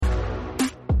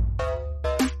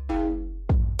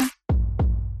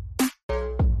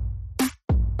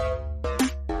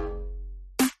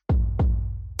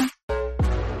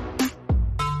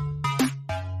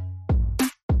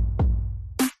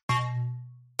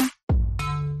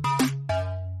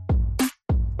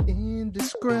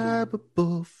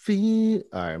indescribable feel.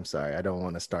 All right, I'm sorry. I don't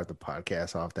want to start the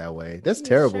podcast off that way. That's You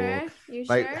terrible. sure? You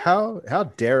Like, sure? how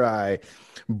dare I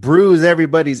bruise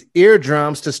everybody's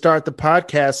eardrums to start the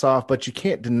podcast off, but you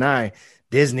can't deny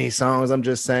Disney songs. I'm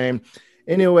just saying.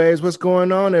 Anyways, what's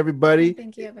going on, I everybody?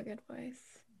 think you have a good voice.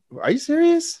 Are you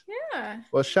serious? Yeah.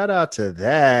 Well, shout out to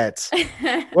that.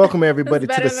 Welcome everybody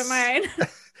That's to better the than mine.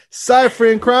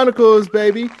 Cypher Chronicles,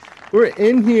 baby. We're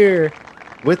in here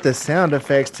with the sound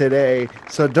effects today,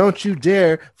 so don't you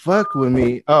dare fuck with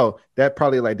me. Oh, that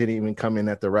probably like didn't even come in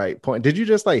at the right point. Did you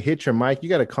just like hit your mic? You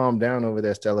got to calm down over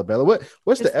there, Stella Bella.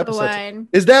 What's the episode? Wine.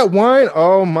 Is that wine?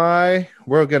 Oh my,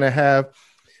 we're gonna have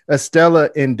a Stella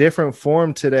in different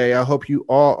form today. I hope you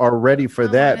all are ready for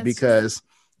that because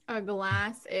a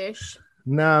glass-ish.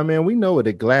 Nah, man, we know what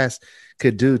a glass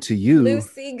could do to you.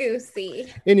 Loosey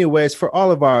goosey. Anyways, for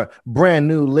all of our brand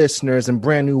new listeners and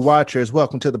brand new watchers,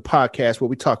 welcome to the podcast where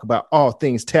we talk about all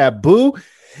things taboo.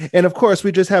 And of course,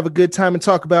 we just have a good time and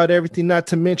talk about everything, not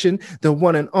to mention the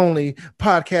one and only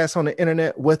podcast on the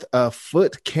internet with a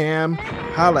foot cam.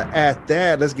 Holla at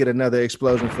that. Let's get another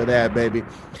explosion for that, baby.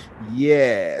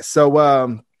 Yeah.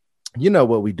 So, you know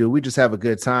what we do. We just have a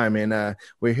good time, and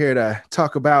we're here to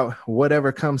talk about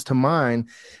whatever comes to mind.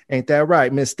 Ain't that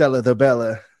right, Miss Stella the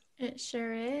Bella? It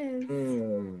sure is.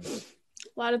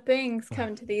 A lot of things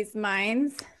come to these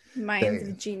minds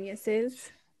of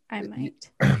geniuses. I might.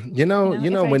 You know if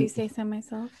when I do say so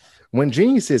myself. When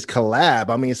geniuses collab,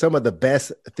 I mean, some of the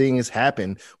best things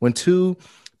happen when two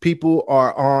people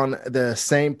are on the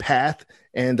same path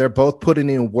and they're both putting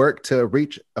in work to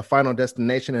reach a final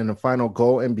destination and a final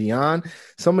goal and beyond.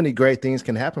 So many great things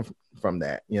can happen from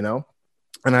that, you know?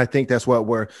 And I think that's what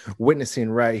we're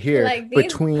witnessing right here. Like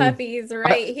these puppies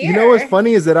right here. You know what's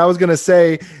funny is that I was going to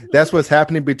say that's what's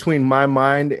happening between my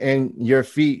mind and your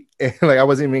feet. Like I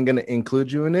wasn't even going to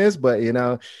include you in this, but, you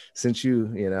know, since you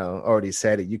already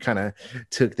said it, you kind of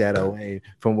took that away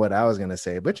from what I was going to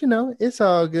say. But, you know, it's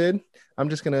all good. I'm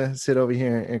just going to sit over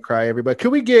here and cry, everybody.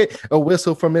 Could we get a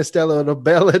whistle from Miss Stella the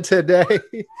Bella today?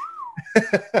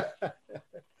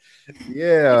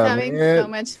 Yeah, he's having so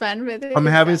much fun with it. I'm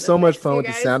having so much fun with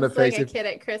the sound effects. Like a kid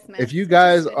at Christmas. If you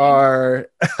guys are,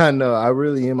 I know I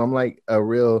really am. I'm like a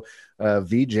real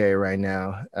VJ right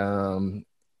now.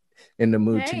 In the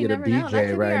mood to get a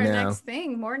VJ right now. Next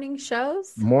thing, morning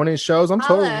shows. I'm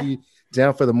totally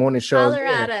down for the morning shows.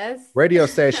 Yeah. Radio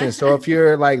station. So if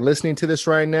you're like listening to this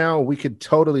right now, we could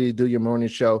totally do your morning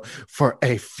show for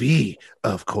a fee,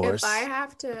 of course. If I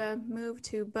have to move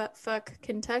to buttfuck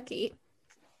Kentucky,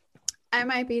 I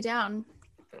might be down.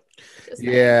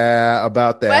 Yeah,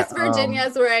 about that. West Virginia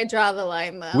is where I draw the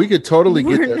line, though. We could totally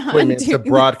get the equipment to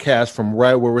broadcast from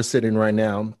right where we're sitting right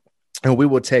now, and we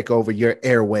will take over your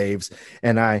airwaves,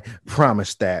 and I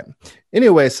promise that.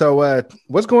 Anyway, so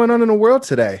what's going on in the world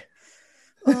today?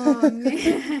 Oh,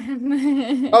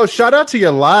 man. Oh, shout out to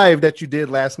your live that you did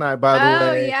last night, by the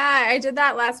way. Oh, yeah, I did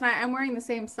that last night. I'm wearing the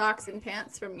same socks and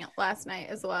pants from last night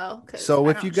as well. So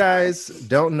if you guys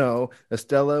don't know,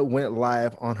 Estella went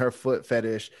live on her foot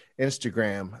fetish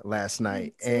Instagram last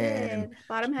night. And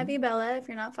Bottom Heavy Bella, if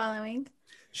you're not following.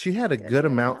 She had a good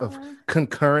amount of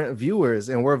concurrent viewers,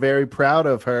 and we're very proud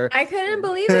of her. I couldn't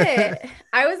believe it.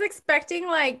 I was expecting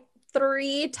like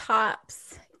 3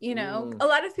 tops. You know, a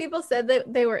lot of people said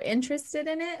that they were interested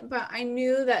in it, but I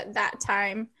knew that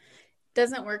time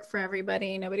doesn't work for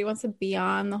everybody. Nobody wants to be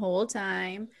on the whole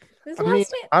time. It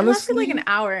lasted like an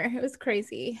hour. It was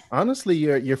crazy. Honestly,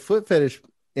 your foot fetish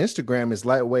Instagram is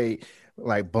lightweight,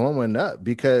 like blowing up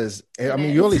because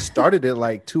you only started it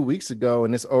like 2 weeks ago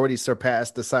and it's already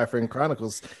surpassed the Cypher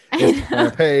Chronicles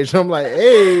Instagram page. I'm like,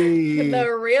 hey,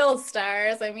 the real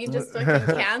stars. I mean, just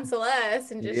fucking cancel us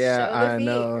and just show the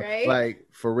feet, right? Like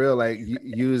for real, like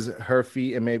use her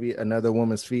feet and maybe another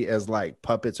woman's feet as like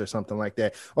puppets or something like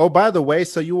that. Oh, by the way,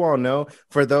 so you all know,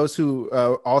 for those who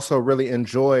also really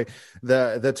enjoy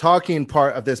the talking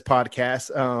part of this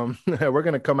podcast, we're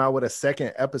gonna come out with a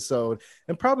second episode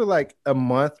in probably like a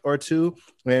month or two,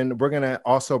 and we're gonna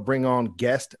also bring on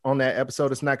guests on that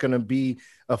episode. It's not gonna be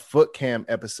a foot cam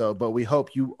episode, but we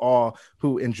hope you all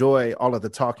who enjoy all of the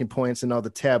talking points and all the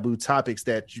taboo topics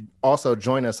that you also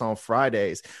join us on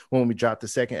Fridays when we drop the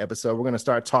second episode. We're going to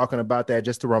start talking about that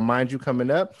just to remind you coming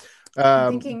up.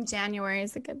 I'm thinking January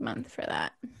is a good month for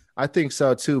that. I think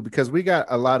so too, because we got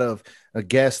a lot of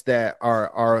guests that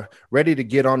are ready to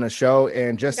get on the show,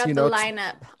 and just the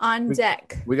lineup on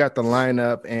deck. We got the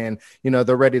lineup, and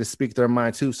they're ready to speak their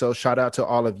mind too. So shout out to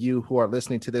all of you who are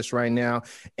listening to this right now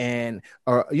and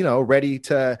are ready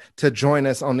to join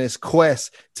us on this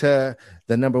quest to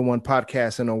the #1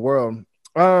 podcast in the world.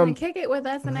 And kick it with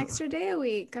us an extra day a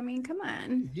week. I mean, come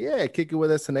on. Yeah, kick it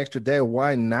with us an extra day.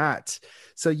 Why not?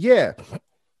 So yeah.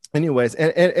 Anyways,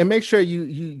 and make sure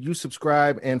you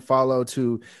subscribe and follow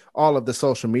to all of the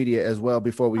social media as well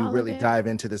before we really dive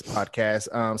into this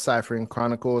podcast. Ciphering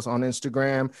Chronicles on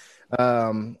Instagram.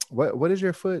 What is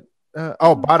your foot?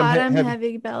 Bottom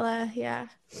heavy Bella. Yeah,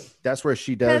 that's where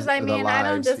she does. Because I mean, I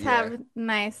don't just have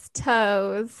nice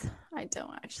toes. I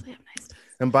don't actually have nice toes.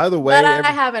 And by the way, but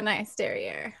I have a nice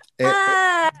derriere. But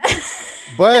I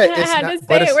had to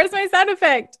say it. Where's my sound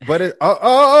effect? But it, you're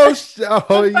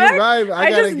right. I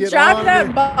gotta just get dropped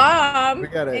that bomb. We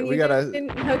gotta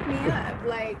didn't hook me up.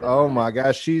 Like, oh my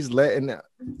gosh, she's letting.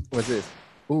 What's this?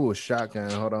 Ooh, a shotgun.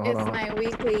 Hold on. It's my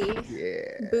weekly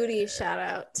booty shout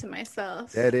out to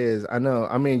myself. That is, I know.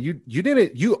 I mean, you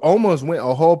didn't. You almost went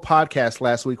a whole podcast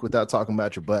last week without talking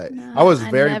about your butt. No, I was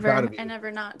very proud of you. I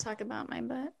never not talk about my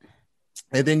butt.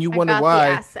 And then you wonder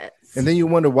why. And then you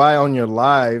wonder why on your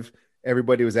live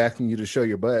everybody was asking you to show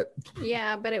your butt.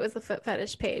 Yeah, but it was a foot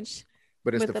fetish page.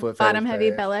 But it's with the foot bottom fetish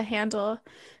heavy page. Bella handle,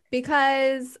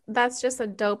 because that's just a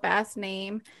dope ass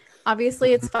name.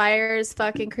 Obviously, it's fire as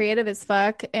fuck and creative as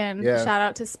fuck. And shout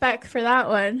out to Spec for that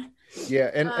one.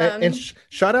 Yeah, and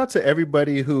shout out to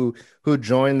everybody who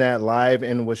joined that live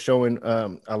and was showing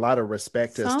a lot of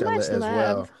respect to Stella as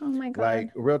well. Oh my god! Like,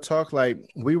 real talk, like,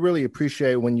 we really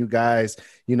appreciate when you guys,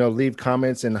 leave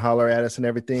comments and holler at us and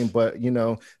everything. But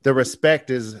the respect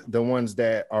is the ones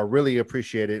that are really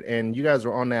appreciated. And you guys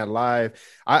were on that live.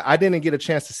 I didn't get a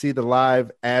chance to see the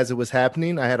live as it was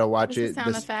happening. I had to watch it.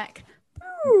 Sound effect.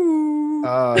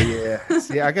 Oh yeah.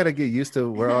 See, I gotta get used to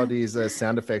where all these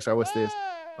sound effects are. What's this?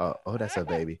 Oh, that's a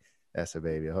baby. That's a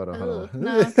baby. Hold on.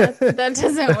 No, that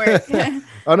doesn't work.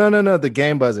 Oh, no. The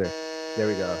game buzzer. There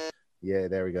we go. Yeah,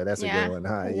 there we go. That's a good one.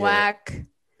 Huh? Whack.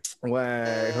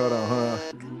 Hold on. Huh?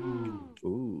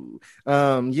 Ooh.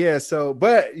 Yeah. So,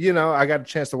 but I got a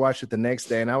chance to watch it the next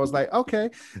day, and I was like, okay,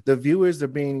 the viewers are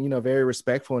being, very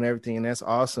respectful and everything, and that's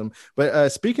awesome. But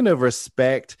speaking of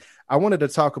respect, I wanted to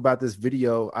talk about this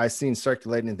video I seen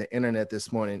circulating the internet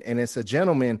this morning, and it's a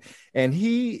gentleman, and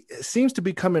he seems to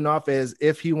be coming off as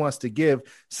if he wants to give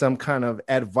some kind of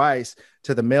advice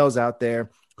to the males out there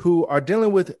who are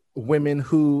dealing with women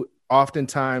who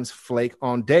oftentimes flake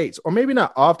on dates, or maybe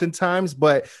not oftentimes,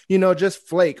 but just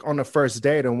flake on the first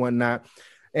date and whatnot.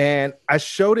 And I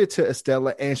showed it to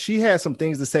Estella, and she had some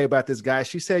things to say about this guy.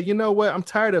 She said, "You know what? I'm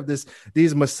tired of these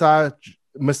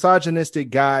misogynistic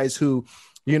guys who."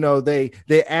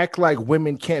 They act like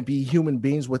women can't be human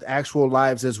beings with actual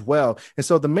lives as well. And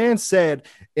so the man said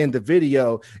in the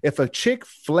video, if a chick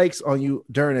flakes on you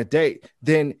during a date,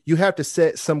 then you have to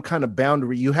set some kind of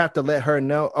boundary. You have to let her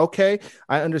know, okay,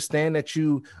 I understand that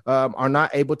you are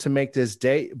not able to make this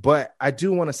date, but I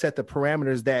do want to set the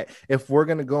parameters that if we're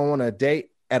going to go on a date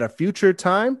at a future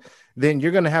time, then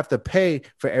you're going to have to pay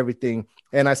for everything.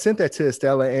 And I sent that to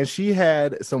Estella, and she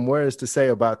had some words to say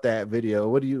about that video.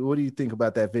 What do you think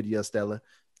about that video, Stella?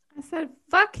 I said,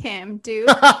 fuck him, dude.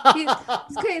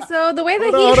 Okay, so the way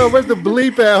that hold on, where's the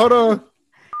bleep at? Hold on.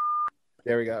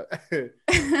 There we go.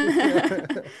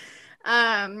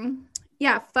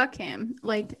 Yeah, fuck him.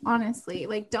 Like, honestly,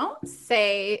 like, don't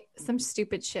say some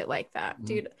stupid shit like that,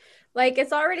 dude. Like,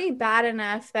 it's already bad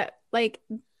enough that, like,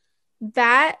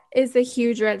 that is a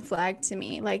huge red flag to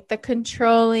me. Like, the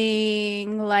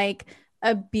controlling, like,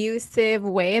 abusive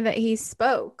way that he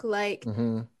spoke. Like,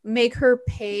 make her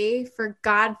pay for,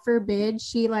 God forbid,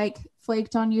 she, like,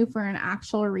 flaked on you for an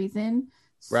actual reason.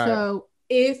 Right. So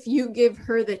if you give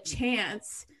her the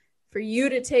chance for you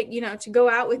to take, to go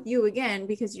out with you again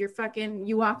because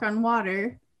you walk on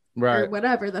water, right, or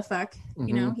whatever the fuck,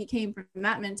 he came from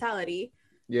that mentality.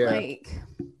 Yeah. Like,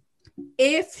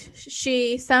 if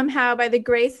she somehow, by the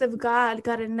grace of God,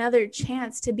 got another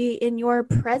chance to be in your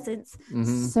presence,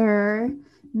 sir,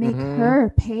 make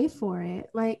her pay for it.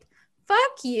 Like,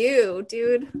 fuck you,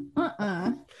 dude.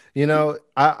 I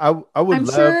would. I'm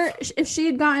sure if she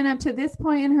had gotten up to this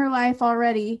point in her life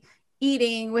already,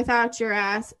 eating without your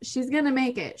ass, she's gonna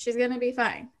make it. She's gonna be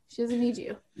fine. She doesn't need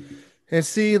you. And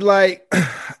see, like,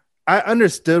 I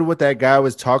understood what that guy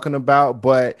was talking about,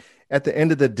 but at the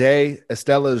end of the day,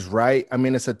 Estella is right. I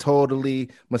mean, it's a totally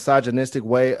misogynistic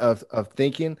way of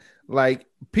thinking. Like,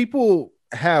 people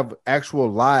have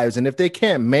actual lives, and if they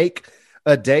can't make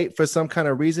a date for some kind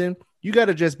of reason, you got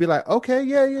to just be like, okay,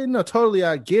 no, totally,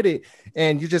 I get it.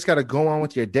 And you just got to go on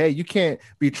with your day. You can't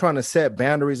be trying to set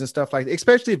boundaries and stuff like that,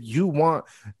 especially if you want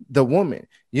the woman,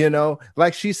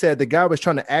 like she said, the guy was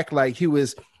trying to act like he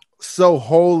was so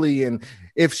holy, and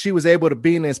if she was able to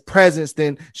be in his presence,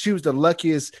 then she was the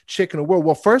luckiest chick in the world.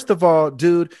 Well, first of all,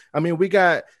 dude, I mean, we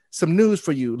got some news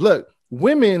for you. Look,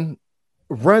 women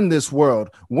run this world.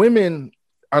 Women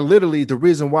are literally the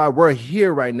reason why we're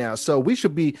here right now. So we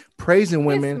should be praising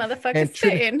women. This motherfucker's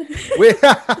spitting.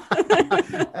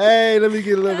 Hey, let me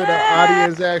get a little bit of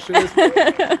audience action.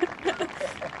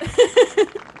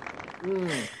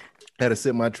 Had to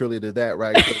sip my Truly to that,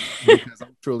 right? Because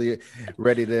I'm truly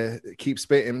ready to keep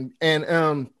spitting.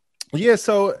 And yeah,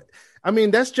 so I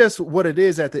mean, that's just what it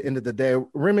is at the end of the day.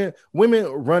 Women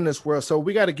run this world, so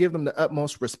we got to give them the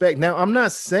utmost respect. Now, I'm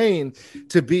not saying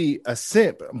to be a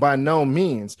simp by no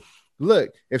means.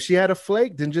 Look, if she had a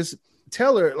flake, then just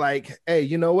tell her, like, hey,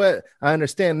 you know what? I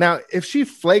understand. Now, if she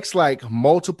flakes like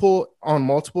multiple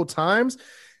times,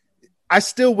 I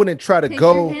still wouldn't try to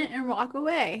go a hint and walk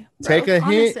away. Take a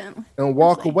hint and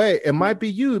walk away. It might be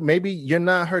you. Maybe you're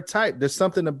not her type. There's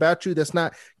something about you that's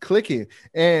not clicking.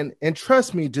 And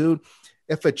trust me, dude,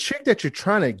 if a chick that you're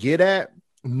trying to get at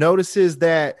notices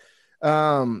that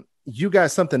you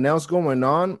got something else going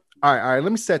on. All right.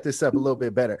 Let me set this up a little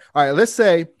bit better. All right. Let's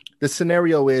say the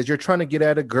scenario is you're trying to get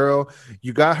at a girl.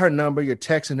 You got her number. You're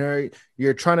texting her.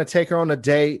 You're trying to take her on a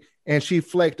date, and she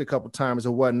flaked a couple times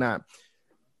or whatnot.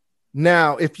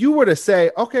 Now, if you were to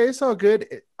say, okay, it's all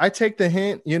good, I take the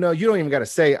hint, you don't even got to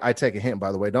say I take a hint,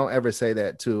 by the way. Don't ever say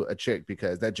that to a chick,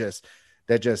 because that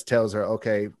just tells her,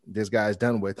 okay, this guy's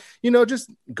done with. Just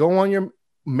go on your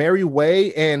merry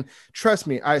way, and trust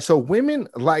me. So women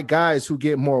like guys who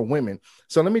get more women.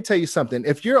 So let me tell you something.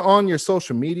 If you're on your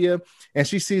social media and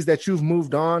she sees that you've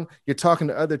moved on, you're talking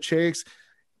to other chicks,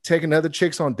 taking other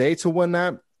chicks on dates or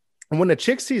whatnot, and when the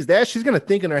chick sees that, she's going to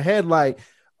think in her head like,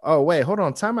 oh, wait, hold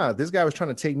on, time out. This guy was trying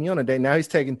to take me on a date. Now he's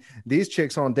taking these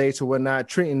chicks on dates or whatnot,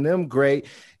 treating them great,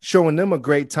 showing them a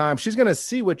great time. She's going to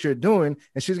see what you're doing,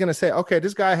 and she's going to say, okay,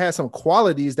 this guy has some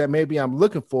qualities that maybe I'm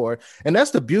looking for. And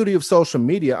that's the beauty of social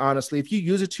media, honestly. If you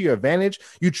use it to your advantage,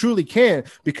 you truly can,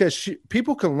 because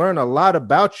people can learn a lot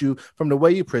about you from the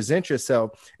way you present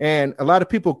yourself. And a lot of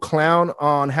people clown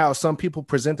on how some people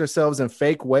present themselves in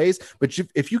fake ways. But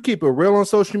if you keep it real on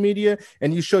social media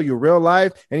and you show your real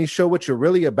life and you show what you're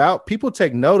really about, people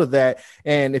take note of that.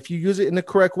 And if you use it in the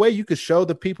correct way, you could show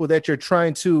the people that you're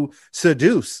trying to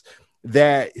seduce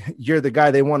that you're the guy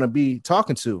they want to be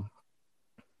talking to.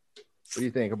 What do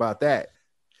you think about that?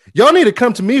 Y'all need to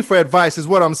come to me for advice, is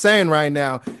what I'm saying right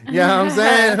now. You know what I'm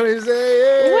saying? Well,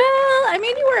 I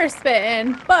mean, you were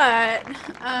spitting, but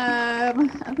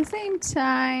at the same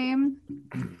time,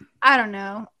 I don't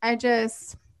know.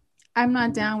 I'm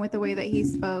not down with the way that he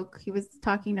spoke. He was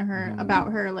talking to her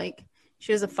about her like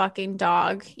she was a fucking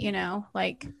dog,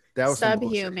 like that was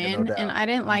subhuman. No, and I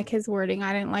didn't like his wording.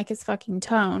 I didn't like his fucking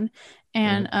tone.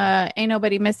 And ain't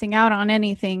nobody missing out on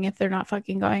anything if they're not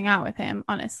fucking going out with him,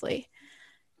 honestly.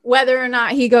 Whether or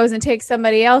not he goes and takes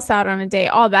somebody else out on a date,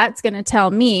 all that's going to tell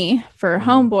me, for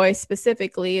homeboy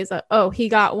specifically, is he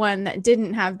got one that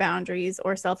didn't have boundaries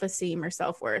or self-esteem or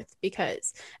self-worth,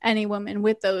 because any woman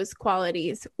with those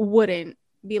qualities wouldn't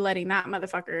be letting that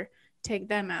motherfucker take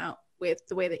them out with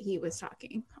the way that he was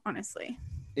talking, honestly.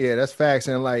 Yeah, that's facts.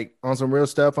 And like on some real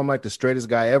stuff, I'm like the straightest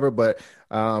guy ever, but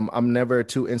I'm never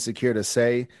too insecure to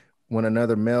say when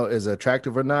another male is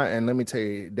attractive or not. And let me tell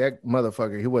you, that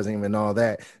motherfucker, he wasn't even all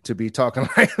that to be talking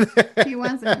like that. He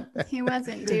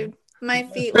wasn't, dude. My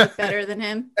feet look better than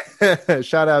him.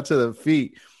 Shout out to the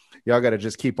feet. Y'all got to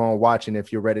just keep on watching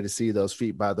if you're ready to see those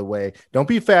feet, by the way. Don't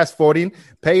be fast forwarding.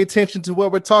 Pay attention to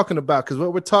what we're talking about, because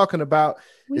what we're talking about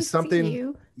is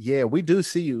something. Yeah, we do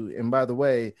see you. And by the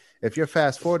way, if you're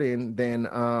fast forwarding, then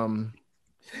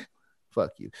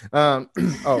fuck you. Wait,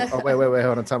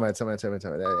 hold on. Tell me.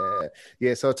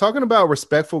 Yeah, so talking about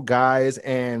respectful guys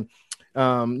and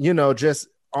just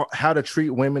how to treat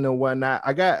women and whatnot.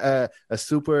 I got a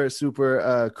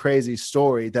super crazy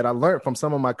story that I learned from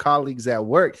some of my colleagues at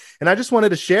work, and I just wanted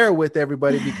to share it with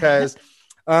everybody because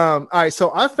all right,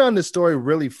 so I found this story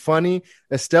really funny.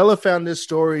 Estella found this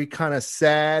story kind of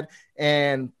sad,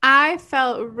 and I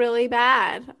felt really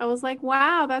bad. I was like,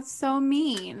 wow, that's so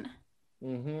mean.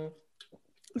 Mm-hmm.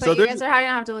 But so you guys are going to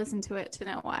have to listen to it to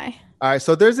know why. All right,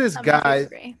 so there's this guy.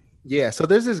 Yeah, so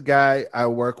there's this guy I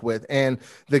work with, and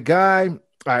the guy, all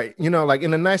right, like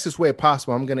in the nicest way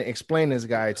possible, I'm going to explain this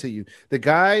guy to you. The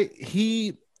guy,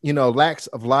 he, lacks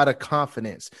a lot of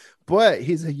confidence, but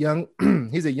he's a young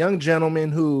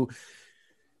gentleman who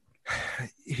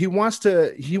he wants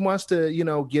to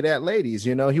get at ladies.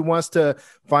 He wants to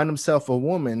find himself a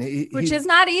woman, which is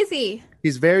not easy.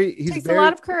 It takes a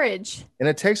lot of courage, and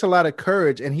it takes a lot of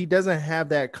courage, and he doesn't have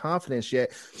that confidence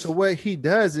yet. So what he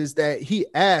does is that he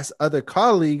asks other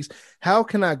colleagues, how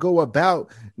can I go about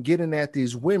getting at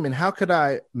these women? How could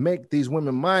I make these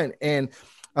women mine? And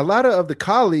a lot of the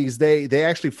colleagues, they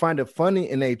actually find it funny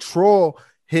and they troll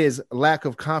his lack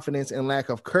of confidence and lack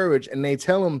of courage, and they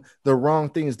tell him the wrong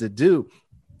things to do.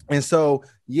 And so,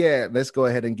 yeah, let's go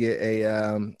ahead and get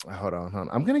a hold on.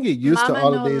 I'm gonna get used to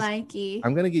all of these.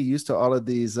 I'm gonna get used to all of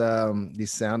these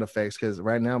sound effects, because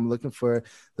right now I'm looking for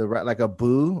the right, like a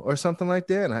boo or something like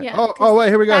that. And oh wait,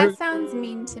 here we go. That sounds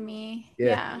mean to me.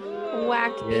 Yeah.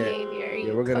 Whack behavior.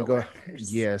 Yeah, we're gonna go.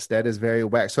 Yes, that is very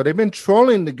whack. So they've been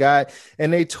trolling the guy,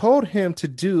 and they told him to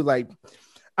do like,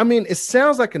 I mean, it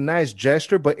sounds like a nice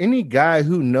gesture, but any guy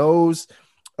who knows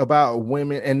about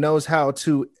women and knows how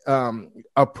to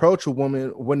approach a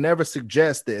woman would never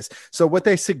suggest this. So what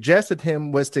they suggested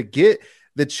him was to get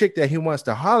the chick that he wants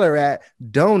to holler at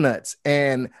donuts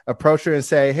and approach her and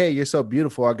say, hey, you're so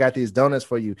beautiful, I got these donuts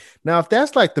for you. Now, if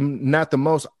that's like not the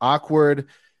most awkward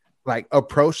like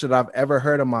approach that I've ever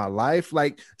heard in my life,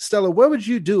 like, Stella, what would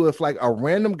you do if like a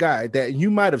random guy that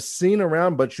you might have seen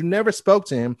around but you never spoke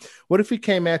to him, what if he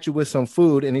came at you with some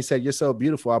food and he said, you're so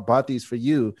beautiful, I bought these for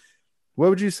you? What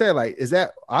would you say? Like, is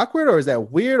that awkward or is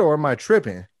that weird, or am I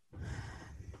tripping?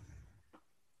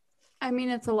 I mean,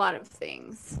 it's a lot of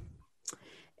things.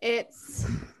 It's,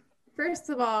 first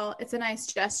of all, it's a nice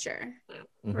gesture,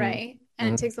 right?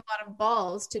 And it takes a lot of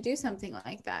balls to do something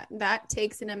like that. That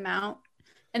takes an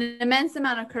immense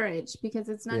amount of courage, because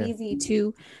it's not easy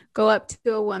to go up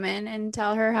to a woman and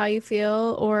tell her how you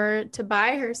feel, or to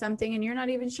buy her something and you're not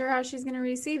even sure how she's going to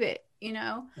receive it, you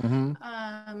know?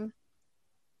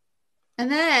 And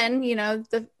then, you know,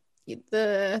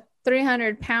 the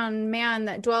 300-pound man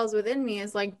that dwells within me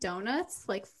is like, donuts?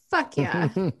 Like, fuck yeah.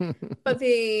 But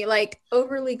the like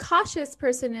overly cautious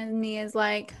person in me is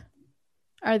like,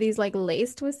 are these like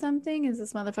laced with something? Is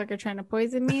this motherfucker trying to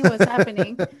poison me? What's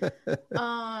happening?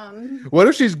 What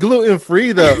if she's gluten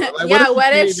free though? Like,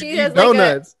 what if she has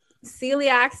donuts? Like a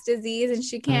celiac disease and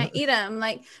she can't eat them?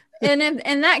 Like, and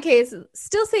in that case,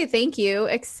 still say thank you,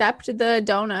 accept the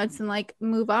donuts, and like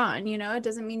move on. You know, it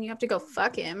doesn't mean you have to go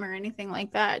fuck him or anything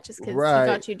like that just because he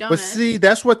got you donuts. But see,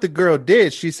 that's what the girl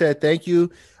did. She said, thank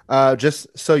you. Just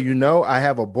so you know, I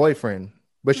have a boyfriend.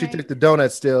 But she took the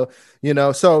donuts still, you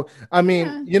know. So I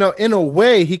mean, you know, in a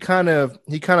way, he kind of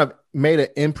made an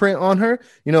imprint on her,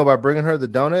 you know, by bringing her the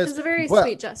donuts. It was a very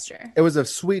sweet gesture. It was a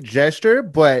sweet gesture,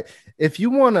 but if you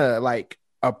want to like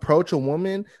approach a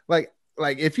woman, like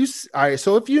if you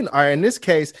in this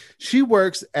case, she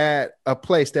works at a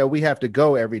place that we have to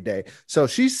go every day, so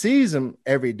she sees him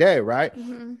every day, right?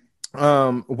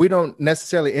 We don't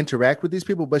necessarily interact with these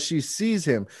people, but she sees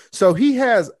him, so he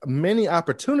has many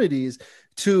opportunities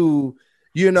to,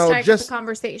 you know,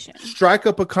 strike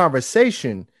up a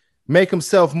conversation, make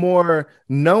himself more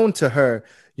known to her,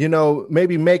 you know,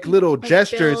 maybe make little like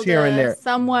gestures here and there,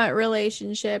 somewhat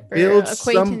relationship or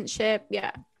acquaintanceship,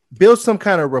 build some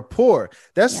kind of rapport.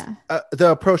 That's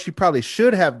the approach he probably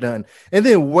should have done, and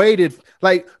then waited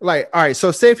like all right,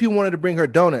 so say if he wanted to bring her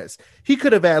donuts, he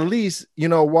could have at least, you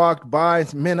know, walked by and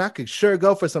said, man, I could sure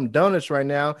go for some donuts right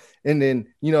now, and then,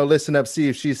 you know, listen up, see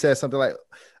if she says something like,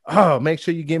 oh, make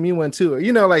sure you give me one too, or,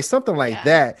 you know, like something like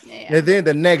that. And then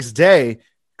the next day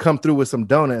come through with some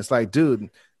donuts. Like,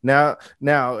 dude, now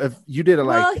if you did it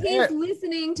like that, he's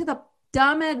listening to the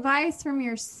dumb advice from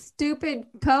your stupid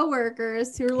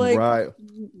coworkers who are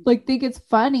like think it's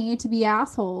funny to be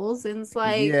assholes, and it's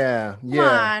like, come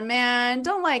on, man,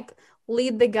 don't like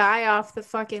lead the guy off the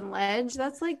fucking ledge.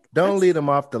 That's like, don't lead him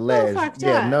off the ledge.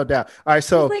 No doubt. All right,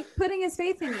 so he's like putting his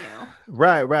faith in you.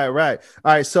 Right. All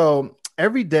right, so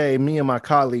every day, me and my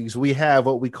colleagues, we have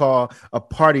what we call a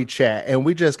party chat, and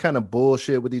we just kind of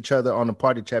bullshit with each other on the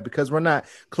party chat because we're not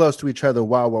close to each other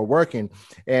while we're working.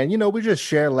 And, you know, we just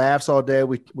share laughs all day.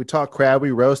 We talk crap, we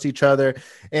roast each other.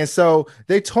 And so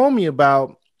they told me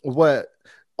about what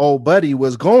old buddy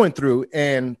was going through.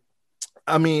 And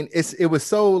I mean, it was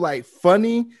so like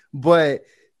funny, but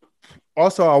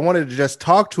also I wanted to just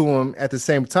talk to him at the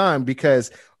same time, because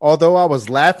although I was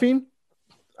laughing,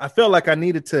 I felt like I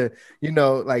needed to, you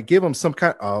know, like give him some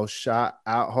kind. Oh, shot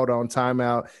out. Hold on.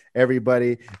 Timeout.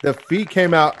 Everybody. The feet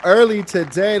came out early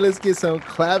today. Let's get some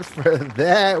claps for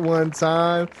that one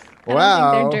time. Wow.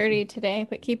 I don't think they're dirty today,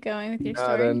 but keep going with your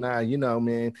story. Nah, you know,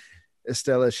 man,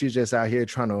 Estella, she's just out here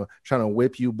trying to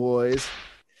whip you boys.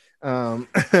 Whip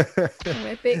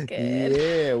it good.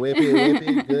 Yeah, whip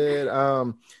it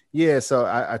good. Yeah, so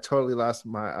I totally lost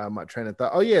my train of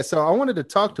thought. Oh yeah, so I wanted to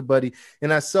talk to Buddy,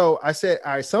 and I said, all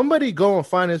right, somebody go and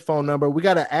find his phone number. We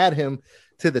got to add him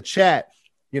to the chat.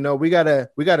 You know, we gotta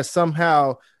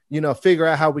somehow, you know, figure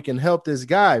out how we can help this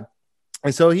guy.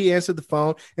 And so he answered the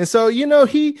phone. And so,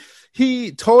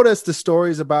 he told us the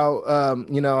stories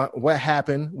about, what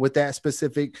happened with that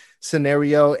specific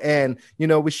scenario. And,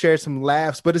 we shared some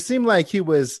laughs, but it seemed like he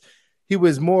was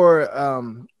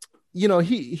more,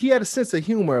 he had a sense of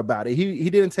humor about it. He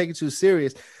didn't take it too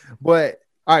serious. But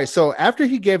all right, so after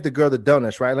he gave the girl the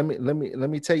donuts, right? Let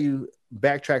me tell you,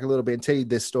 backtrack a little bit and tell you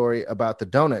this story about the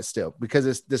donuts still,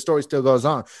 because the story still goes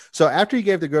on. So after he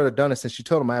gave the girl the donuts and she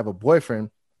told him, I have a boyfriend,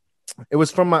 it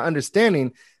was from my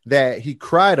understanding that he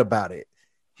cried about it.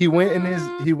 He went in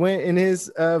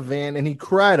his van and he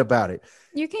cried about it.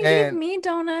 You can give me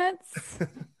donuts.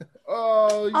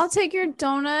 Oh, I'll take your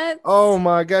donuts. Oh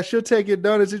my gosh, she'll take your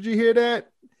donuts. Did you hear that?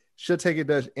 She'll take your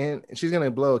donuts, and she's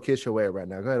gonna blow a kiss your way right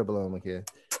now. Go ahead and blow him a kiss.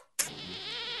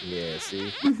 Yeah,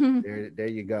 see, there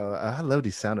you go. I love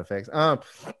these sound effects.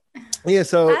 Yeah,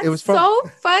 so That's it was from so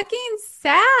fucking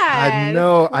sad. I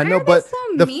know, but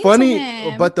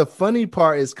the funny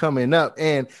part is coming up,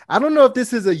 and I don't know if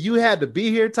this is a you had to be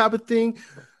here type of thing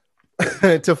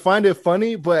to find it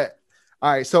funny, but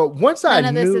all right. So once none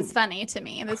of this is funny to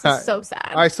me. This is so sad.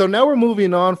 All right, so now we're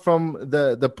moving on from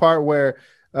the part where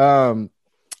I'm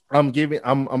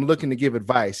looking to give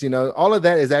advice. All of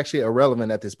that is actually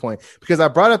irrelevant at this point, because I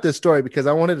brought up this story because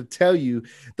I wanted to tell you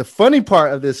the funny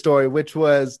part of this story, which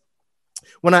was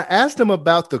when I asked him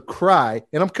about the cry,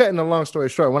 and I'm cutting a long story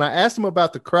short. When I asked him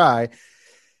about the cry,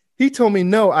 he told me,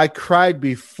 no, I cried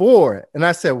before. And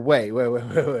I said, wait.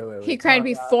 He cried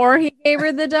before he gave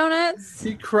her the donuts?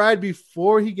 He cried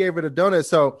before he gave her the donuts.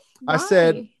 So why? I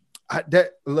said,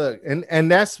 look,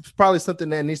 and that's probably something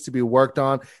that needs to be worked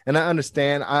on. And I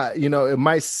understand, it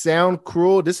might sound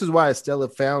cruel. This is why Estella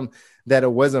found that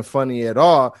it wasn't funny at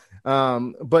all.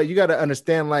 But you got to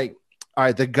understand, like, all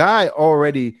right, the guy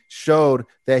already showed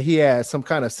that he has some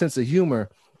kind of sense of humor.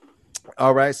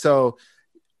 All right. So,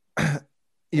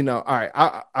 all right,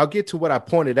 I'll get to what I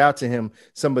pointed out to him,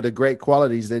 some of the great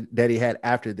qualities that he had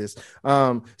after this.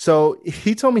 So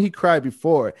he told me he cried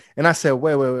before, and I said,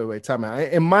 wait, time out.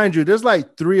 And mind you, there's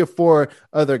like 3 or 4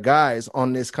 other guys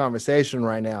on this conversation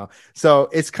right now. So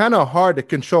it's kind of hard to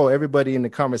control everybody in the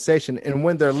conversation. And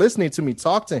when they're listening to me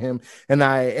talk to him, and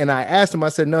I asked him, I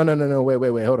said, no,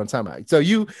 wait, hold on, time out. So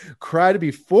you cried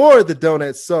before the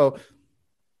donuts. So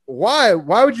why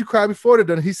would you cry before the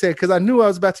donut? He said, because I knew I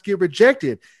was about to get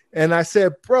rejected. And I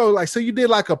said, bro, like, so you did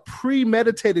like a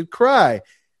premeditated cry?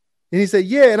 And he said,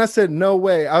 yeah. And I said, no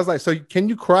way. I was like, so can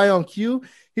you cry on cue?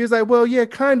 He was like, well, yeah,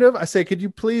 kind of. I said, could you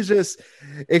please just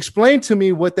explain to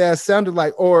me what that sounded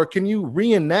like? Or can you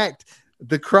reenact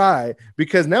the cry?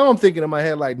 Because now I'm thinking in my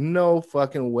head, like, no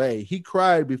fucking way. He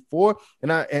cried before.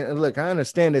 And look, I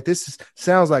understand that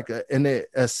sounds like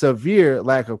a severe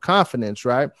lack of confidence,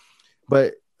 right?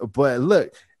 But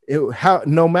look,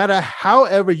 no matter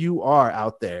however you are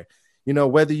out there,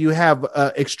 whether you have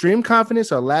extreme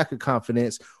confidence or lack of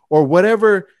confidence or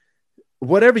whatever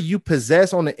you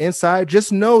possess on the inside,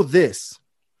 just know this: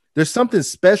 there's something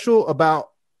special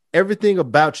about everything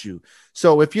about you.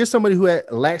 So if you're somebody who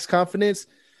lacks confidence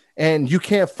and you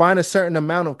can't find a certain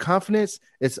amount of confidence,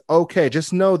 it's okay.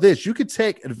 Just know this: you could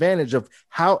take advantage of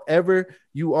however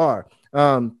you are.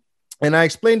 And I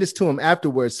explained this to him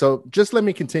afterwards. So just let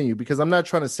me continue, because I'm not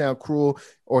trying to sound cruel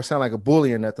or sound like a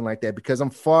bully or nothing like that, because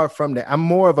I'm far from that. I'm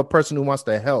more of a person who wants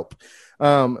to help.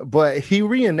 But he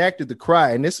reenacted the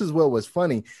cry. And this is what was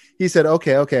funny. He said,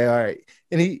 okay, all right.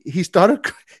 And he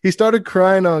started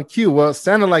crying on cue. Well, it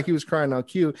sounded like he was crying on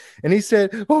cue. And he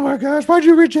said, oh my gosh, why'd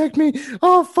you reject me?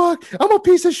 Oh, fuck, I'm a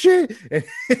piece of shit.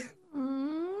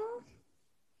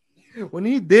 And when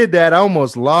he did that, I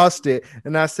almost lost it.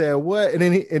 And I said, what?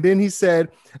 And then he said,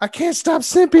 I can't stop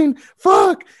simping.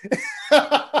 Fuck.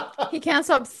 He can't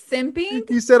stop simping?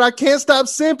 He said, I can't stop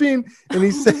simping. And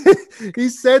he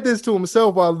said this to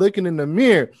himself while looking in the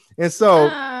mirror. And so,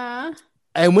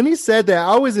 and when he said that,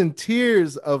 I was in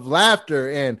tears of laughter.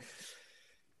 And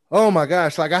oh my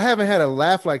gosh, like I haven't had a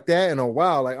laugh like that in a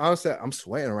while. Like honestly, I'm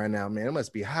sweating right now, man. It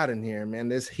must be hot in here, man.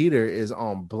 This heater is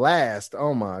on blast.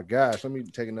 Oh my gosh. Let me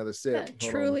take another sip. That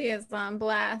truly is on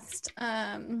blast.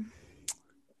 But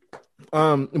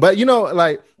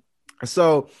like,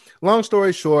 so long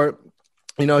story short,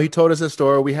 he told us a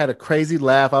story. We had a crazy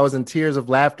laugh. I was in tears of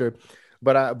laughter,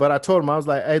 but I told him, I was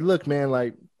like, hey, look, man,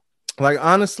 like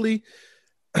honestly,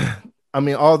 I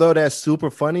mean, although that's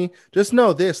super funny, just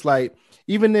know this, like,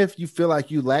 even if you feel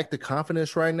like you lack the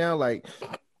confidence right now, like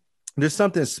there's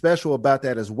something special about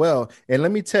that as well. And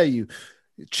let me tell you,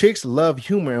 chicks love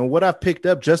humor. And what I picked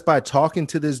up just by talking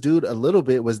to this dude a little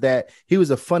bit was that he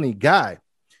was a funny guy.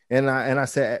 And I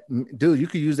said, dude, you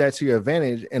could use that to your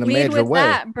advantage in a major way. Lead with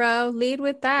that, bro. Lead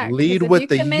with that. Lead with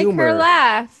the humor. Make her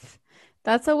laugh,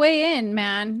 That's a way in,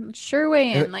 man. Sure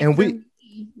way in. Like, and for we me,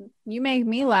 you make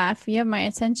me laugh. You have my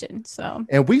attention. So,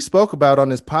 and we spoke about on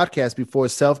this podcast before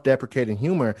self-deprecating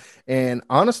humor. And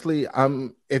honestly,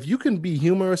 if you can be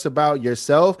humorous about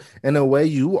yourself in the way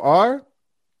you are,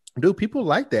 dude, people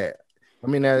like that. I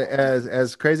mean,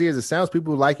 as crazy as it sounds,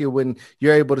 people like it when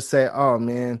you're able to say, "Oh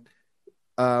man."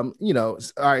 You know,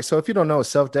 all right. So if you don't know what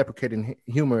self-deprecating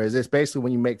humor is, it's basically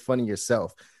when you make fun of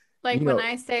yourself. like You when know,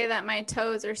 I say that my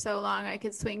toes are so long, I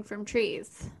could swing from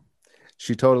trees.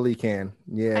 she totally can. I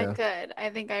Yeah, could.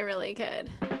 I think I really could.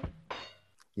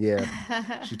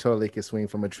 yeah. She totally can swing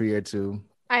from a tree or two.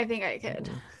 I think I could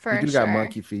for You do sure. got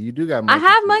monkey feet. You do got I monkey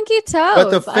have feet. monkey toes. But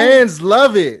the fans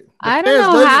love it. The I don't fans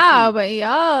know love your how, feet. but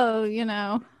y'all, you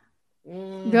know,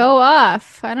 go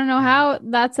off. I don't know how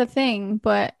that's a thing,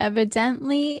 but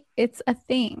evidently it's a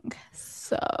thing.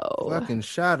 So Fucking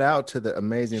shout out to the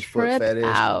amazing foot trip fetish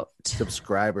out.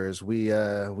 subscribers. We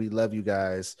love you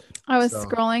guys. I was So-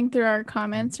 scrolling through our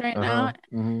comments right now,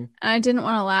 Mhm. and I didn't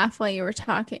want to laugh while you were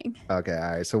talking. Okay,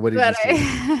 all right. So what did But you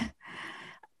see?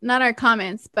 not our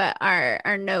comments, but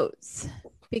our notes,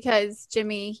 because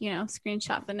Jimmy, you know,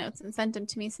 screenshot the notes and sent them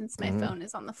to me since my phone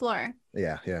is on the floor.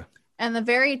 Yeah. And the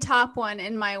very top one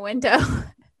in my window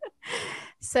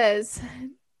says,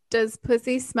 "Does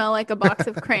pussy smell like a box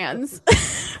of crayons?"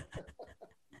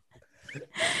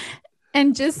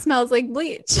 And just smells like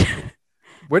bleach.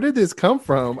 Where did this come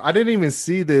from? I didn't even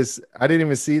see this. I didn't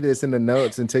even see this in the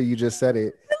notes until you just said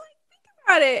it.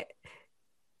 Got it.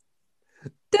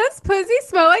 Does pussy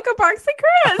smell like a box of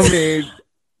I crayons? mean,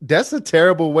 that's a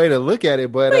terrible way to look at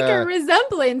it, but Like a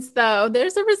resemblance, though.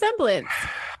 There's a resemblance.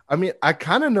 I mean, I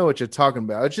kind of know what you're talking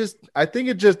about. I think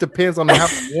it just depends on how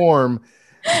warm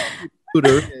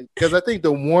because I think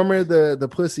the warmer the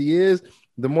pussy is,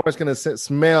 the more it's gonna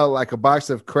smell like a box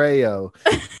of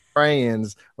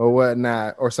crayons or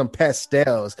whatnot, or some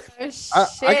pastels. Oh,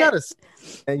 I gotta,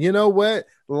 and you know what?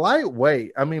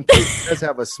 Lightweight. I mean, pussy does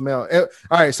have a smell. All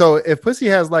right, so if pussy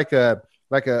has like a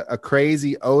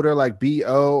crazy odor, like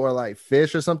BO or like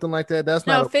fish or something like that, that's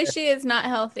no, not fishy is not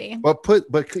healthy. But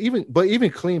even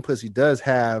clean pussy does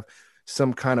have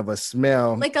some kind of a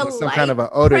smell, Like a some kind of an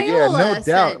odor. Yeah, no Crayola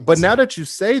doubt. scent. But now that you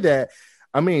say that,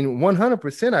 I mean,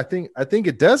 100%. I think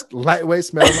it does lightweight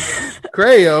smell like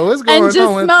Crayo. What's going on? And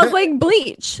just with smells that? like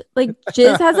bleach. Like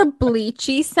jizz has a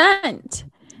bleachy scent.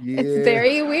 Yeah. It's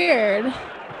very weird.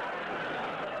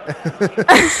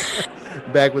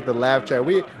 Back with the laugh track.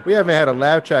 We haven't had a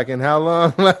laugh track in how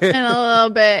long? Like, In a little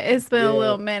bit. It's been a Yeah.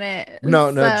 little minute.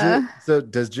 no. So, So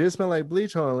does jizz smell like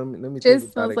bleach? Hold on, let me. Jizz think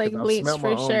about smells it, like 'cause I've bleach smelled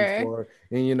my for own sure. before.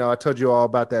 And you know, I told you all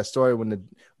about that story when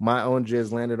my own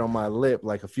jizz landed on my lip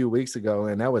like a few weeks ago,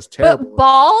 and that was terrible. but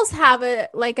balls have a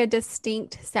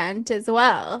distinct scent as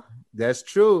well. That's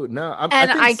true. No,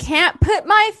 And I think can't put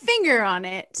my finger on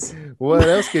it. What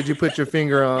else could you put your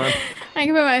finger on? I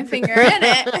can put my finger in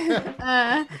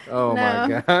it. Oh my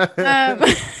no. god!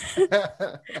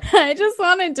 I just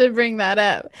wanted to bring that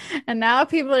up. And now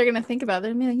people are going to think about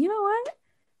it and be like, you know what?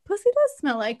 Pussy does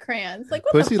smell like crayons. Like,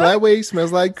 what Pussy the fuck? lightway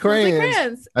smells like Smells like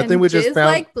crayons. I And think we just jizz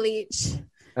found. like bleach.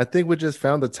 I think we just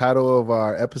found the title of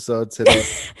our episode today.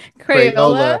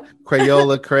 Crayola.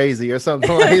 Crayola crazy or something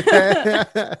like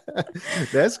that.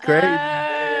 That's crazy.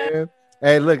 Man.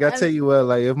 Hey, look, I tell you what,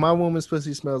 like if my woman's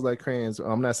pussy smells like crayons,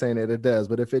 I'm not saying that it does,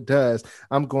 but if it does,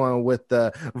 I'm going with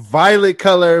the violet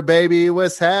color, baby.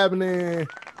 What's happening?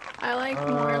 I like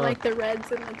more like the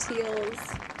reds and the teals.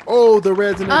 Oh, the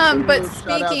reds and the But teals. Shout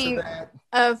out to speaking that.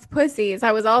 of pussies,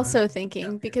 I was also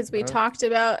thinking because we talked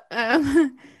about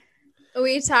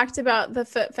the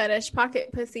foot fetish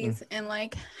pocket pussies and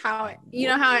like how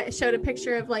how it showed a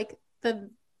picture of like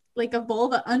a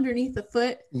vulva underneath the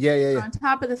foot, Yeah. on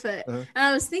top of the foot. And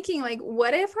I was thinking, like,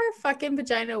 what if our fucking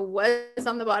vagina was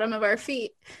on the bottom of our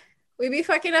feet? We'd be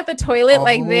fucking at the toilet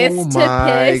like this to piss.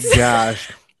 Oh my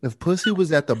gosh. If pussy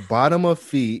was at the bottom of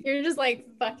feet, You're just like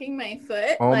fucking my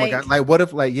foot. oh my god. Like what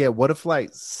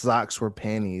if socks were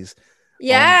panties?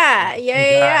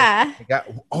 Yeah.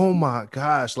 Oh my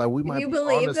gosh. Like we Can might you be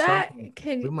believe onto that?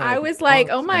 something. I was like,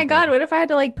 oh my god, what if I had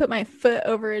to like put my foot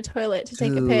over a toilet to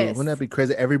take a Dude, piss? wouldn't that be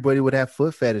crazy? Everybody would have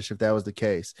foot fetish if that was the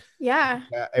case. Yeah.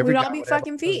 Every We'd guy all be would have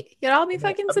fucking feet. You'd all be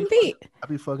fucking I'd some be feet. I'd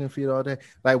be fucking feet all day.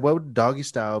 Like what would doggy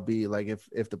style be like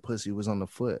if the pussy was on the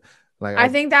foot? Like I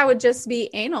think that would just be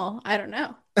anal. I don't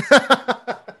know.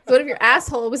 What if your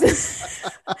asshole was in the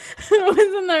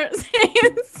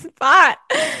same spot?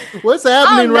 What's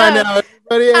happening right no. now?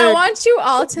 I want you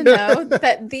all to know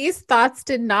that these thoughts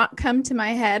did not come to my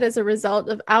head as a result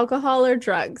of alcohol or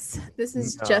drugs. This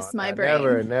is just my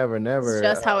brain. Never. It's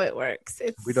just how it works.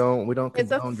 We don't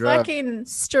It's a drugs. Fucking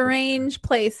strange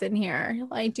place in here.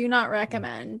 I do not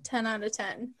recommend. 10 out of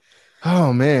 10.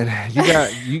 Oh man,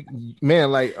 you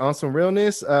man, like on some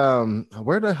realness.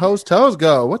 Where the host toes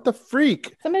go? What the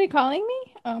freak? Somebody calling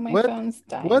me? Oh, my phone's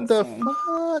dying. What the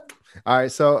fuck? All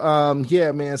right, so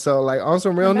yeah, man. So like on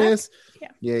some realness.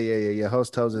 Yeah.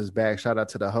 Host Toes is back. Shout out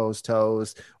to the Host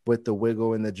Toes with the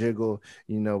wiggle and the jiggle.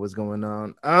 You know what's going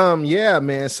on. Yeah,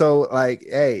 man. So like,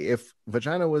 hey, if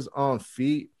vagina was on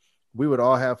feet, we would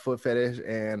all have foot fetish.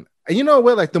 And you know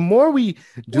what? Like the more we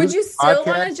do, would you still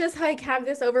want to just like have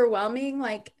this overwhelming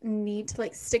like need to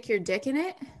like stick your dick in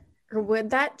it? Or would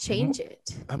that change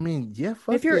it? I mean, yeah,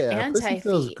 fuck if you're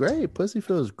anti-feet. Pussy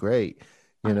feels great.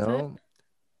 You know?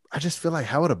 I just feel like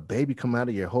how would a baby come out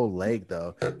of your whole leg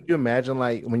though? Can you imagine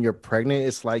like when you're pregnant,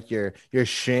 it's like your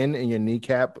shin and your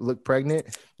kneecap look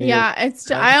pregnant. Yeah, it's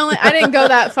just, I didn't go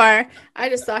that far. I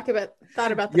just thought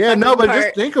about the but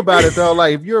just think about it though.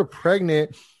 Like if you're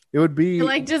pregnant, it would be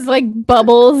like just like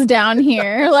bubbles down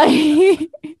here. Like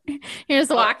you're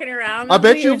just walking around. I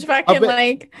bet you fucking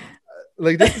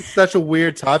like this is such a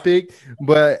weird topic,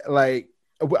 but like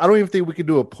I don't even think we could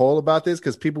do a poll about this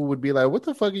because people would be like, "What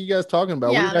the fuck are you guys talking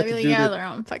about?" Yeah, their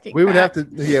own fucking. We would have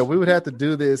to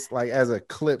do this like as a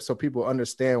clip so people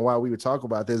understand why we would talk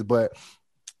about this. But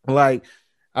like,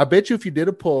 I bet you if you did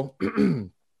a poll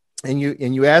and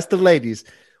you asked the ladies,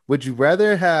 would you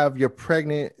rather have your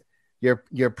pregnant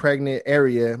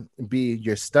area be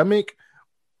your stomach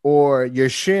or your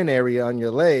shin area on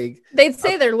your leg? They'd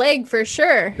say their leg for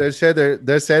sure. They say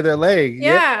their leg.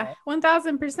 Yeah,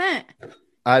 1000%.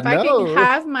 I can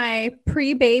have my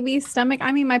pre-baby stomach.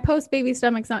 I mean, my post-baby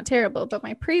stomach's not terrible, but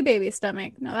my pre-baby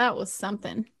stomach, no, that was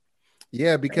something.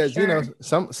 Yeah, because you know,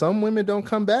 some women don't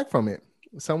come back from it.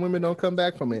 God,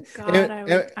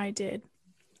 I did.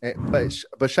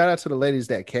 But shout out to the ladies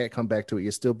that can't come back to it.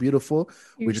 You're still beautiful.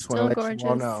 We just want to let gorgeous. You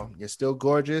all know you're still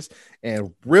gorgeous.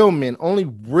 And only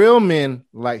real men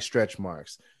like stretch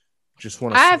marks.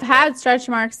 I've had stretch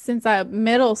marks since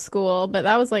middle school, but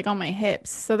that was like on my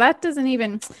hips. So that doesn't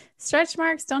even stretch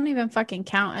marks don't even fucking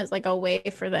count as like a way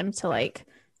for them to like,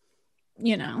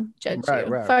 you know, judge you.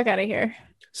 Right. Fuck out of here.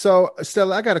 So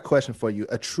Stella, I got a question for you,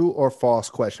 a true or false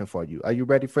question for you. Are you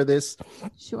ready for this?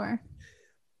 Sure.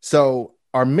 So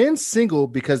are men single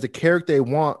because the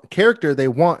character they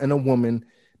want in a woman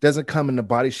doesn't come in the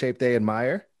body shape they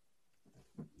admire?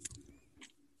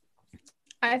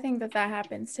 I think that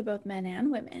happens to both men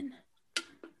and women.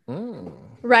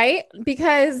 Right?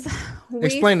 Because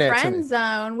we friend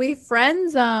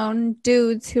zone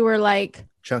dudes who are like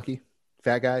chunky,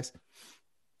 fat guys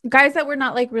that we're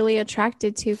not like really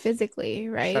attracted to physically,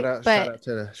 right?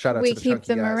 Shout out we to keep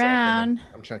them around.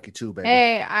 I'm chunky too, baby.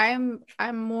 Hey, I'm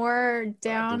more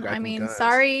down. I mean,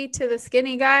 sorry to the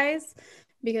skinny guys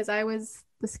because I was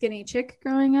the skinny chick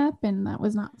growing up and that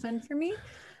was not fun for me.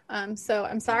 So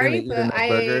I'm sorry, but I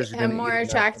am more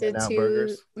attracted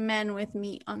to men with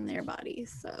meat on their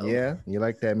bodies. So yeah, you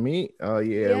like that meat? Oh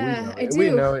yeah, I do.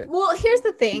 We know it. Well, here's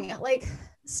the thing: like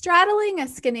straddling a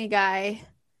skinny guy,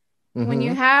 when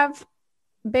you have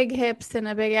big hips and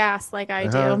a big ass like I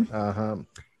do,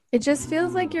 it just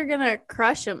feels like you're gonna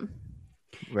crush him.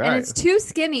 Right. And it's too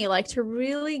skinny, like to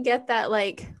really get that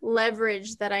like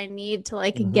leverage that I need to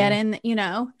like get in, you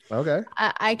know. Okay.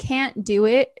 I can't do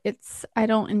it. I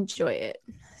don't enjoy it.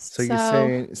 So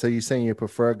you're saying you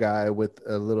prefer a guy with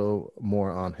a little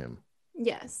more on him?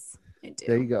 Yes, I do.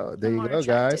 There you go. There you go,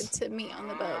 guys. To meat on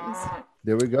the bones.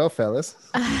 There we go, fellas.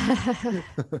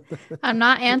 I'm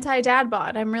not anti-dad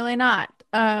bod. I'm really not.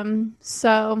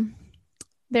 So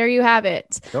there you have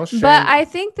it. But I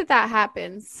think that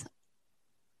happens.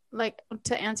 Like,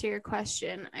 to answer your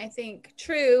question, I think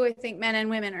men and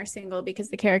women are single because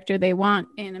the character they want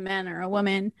in a man or a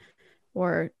woman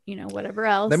or, you know, whatever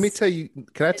else. Let me tell you,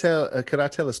 could I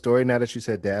tell a story now that you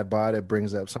said dad bod? It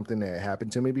brings up something that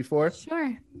happened to me before.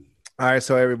 Sure. All right.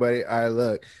 So everybody,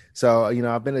 look. So, you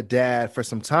know, I've been a dad for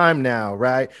some time now.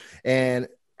 Right. And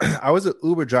I was an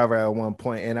Uber driver at one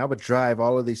point, and I would drive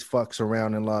all of these fucks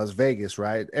around in Las Vegas,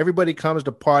 right? Everybody comes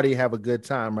to party, have a good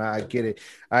time, right? I get it.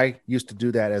 I used to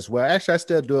do that as well. Actually, I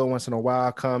still do it once in a while.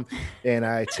 I come and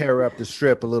I tear up the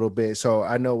strip a little bit, so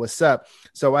I know what's up.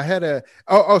 So I had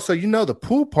so you know the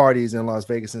pool parties in Las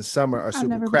Vegas in summer are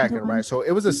super cracking, right? So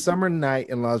it was a summer night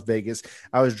in Las Vegas.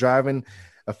 I was driving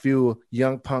a few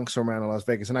young punks around in Las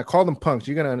Vegas. And I call them punks.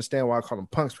 You're going to understand why I call them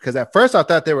punks, because at first I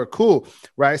thought they were cool,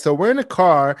 right? So we're in the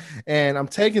car and I'm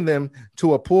taking them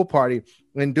to a pool party,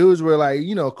 and dudes were like,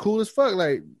 you know, cool as fuck.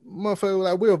 Like, motherfucker,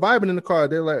 like we were vibing in the car.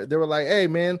 They were like, hey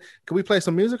man, can we play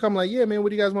some music? I'm like, yeah, man, what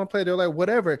do you guys want to play? They're like,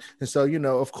 whatever. And so, you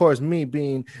know, of course, me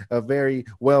being a very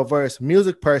well-versed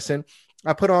music person,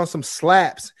 I put on some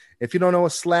slaps. If you don't know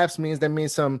what slaps means, that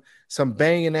means some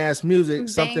banging ass music,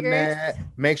 something that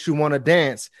makes you want to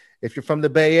dance. If you're from the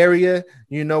Bay Area,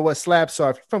 you know what slaps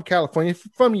are. If you're from California, if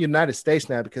you're from the United States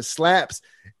now, because slaps,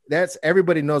 that's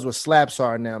everybody knows what slaps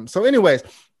are now. So anyways,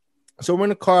 so we're in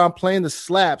the car, I'm playing the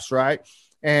slaps, right?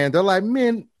 And they're like,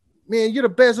 man, you're the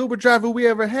best Uber driver we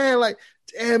ever had. Like,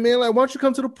 damn, man, like, why don't you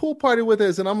come to the pool party with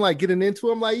us? And I'm like getting into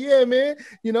it. I'm like, yeah, man,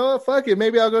 you know, fuck it.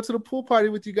 Maybe I'll go to the pool party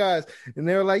with you guys. And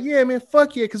they were like, yeah, man,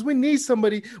 fuck yeah, because we need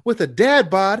somebody with a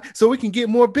dad bod so we can get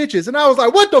more bitches. And I was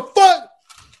like, what the fuck?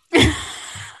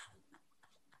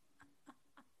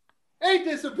 Ain't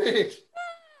this a bitch?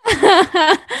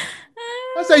 I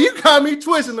said, you got me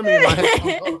twisting to me.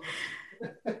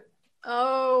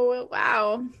 Oh,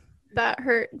 wow. That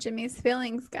hurt Jimmy's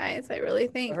feelings, guys. I really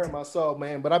think. It hurt my soul,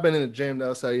 man. But I've been in the gym,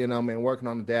 though. So, you know, man, working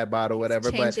on the dad bod or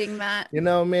whatever. Changing that. You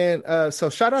know, man. So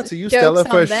shout out to you, Stella,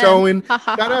 for showing.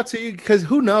 Shout out to you, because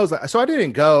who knows? So I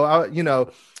didn't go.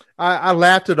 I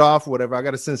laughed it off or whatever. I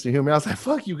got a sense of humor. I was like,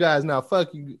 fuck you guys now.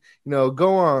 Fuck you. You know,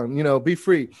 go on. You know, be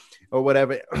free or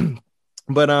whatever.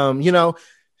 But, you know,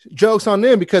 jokes on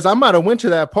them, because I might have went to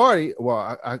that party.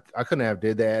 Well, I couldn't have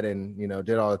did that and, you know,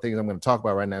 did all the things I'm going to talk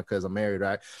about right now because I'm married,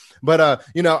 right? But,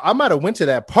 you know, I might have went to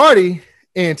that party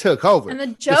and took over. And the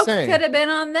joke could have been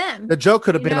on them. The joke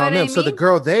could have been on them. So the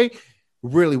girl they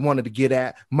really wanted to get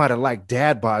at might have liked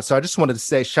dad bods. So I just wanted to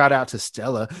say shout out to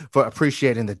Stella for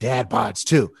appreciating the dad bods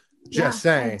too. Just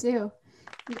saying.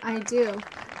 I do.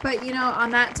 But, you know,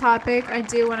 on that topic, I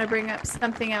do want to bring up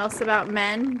something else about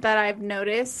men that I've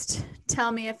noticed.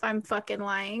 Tell me if I'm fucking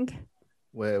lying.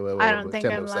 Wait. I don't think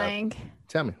I'm lying.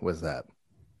 Tell me, what's that?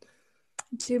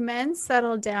 Do men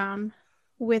settle down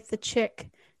with the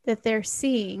chick that they're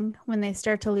seeing when they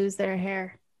start to lose their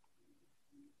hair?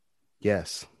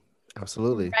 Yes,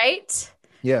 absolutely. Right?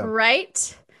 Yeah.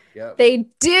 Right? Yep. They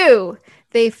do.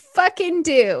 They fucking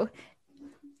do.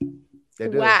 They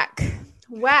do.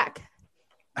 Whack.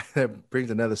 That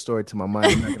brings another story to my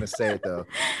mind. I'm not going to say it, though.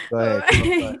 Go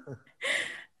ahead.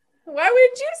 Why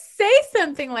would you say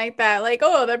something like that? Like,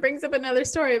 oh, that brings up another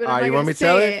story, but I'm not going to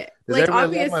say it. Like,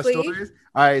 obviously. All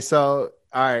right, so,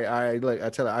 all right. Look, I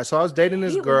tell you. So I was dating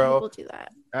this girl. People do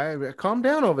that. All right, calm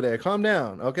down over there. Calm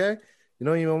down, okay? You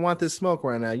don't even want this smoke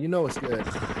right now. You know it's good.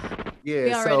 Yeah,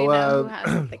 we already know who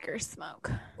has thicker smoke.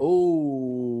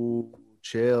 Oh,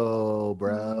 chill,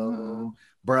 bro.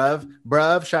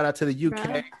 Bruv. Shout out to the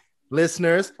UK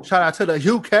listeners. Shout out to the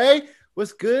UK.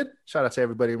 What's good? Shout out to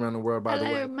everybody around the world, by the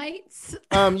way. Mates.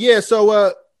 Yeah,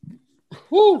 so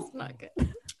That's not good.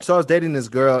 So I was dating this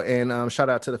girl, and shout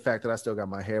out to the fact that I still got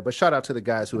my hair, but shout out to the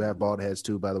guys who have bald heads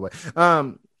too, by the way.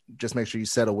 Just make sure you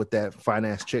settle with that fine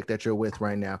ass chick that you're with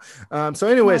right now. So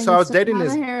anyway, so I was dating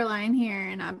this hairline here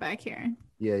and I'm back here.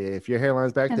 Yeah. If your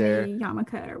hairline's back there,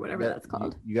 yarmulke or whatever that's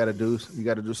called, you gotta do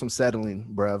some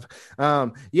settling, bruv.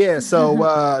 Yeah.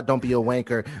 So don't be a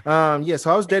wanker. Yeah.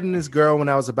 So I was dating this girl when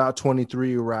I was about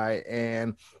 23, right?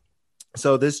 And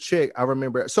so this chick, I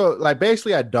remember, so like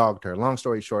basically I dogged her. Long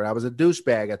story short, I was a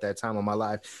douchebag at that time of my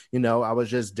life. You know, I was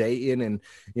just dating and,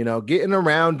 you know, getting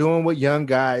around doing what young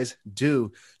guys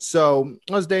do. So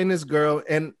I was dating this girl,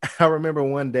 and I remember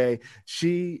one day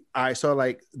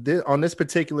on this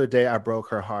particular day, I broke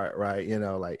her heart, right? You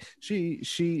know, like she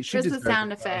just the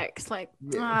sound effects, like,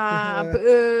 boo.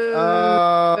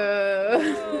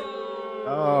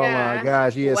 Oh yeah. My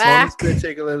gosh, yes. Whack. On this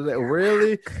particular,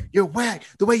 really? You're whack.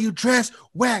 The way you dress,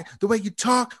 whack. The way you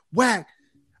talk, whack.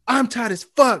 I'm tired as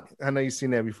fuck. I know you've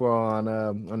seen that before on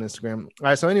Instagram. All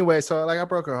right. So anyway, like I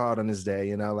broke her heart on this day.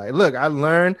 You know, like, look, I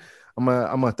learned. I'm a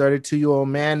 32-year-old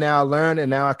man now. I learned,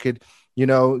 and now I could, you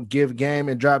know, give game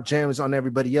and drop gems on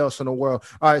everybody else in the world.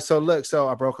 All right. So look, so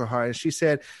I broke her heart, and she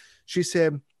said.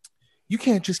 You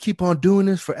can't just keep on doing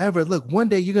this forever. Look, one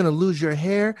day you're going to lose your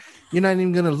hair. You're not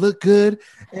even going to look good.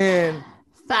 And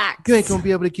facts. You ain't going to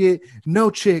be able to get no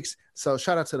chicks. So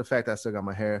shout out to the fact that I still got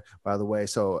my hair, by the way.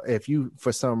 So if you,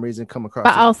 for some reason, come across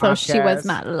but also podcast, she was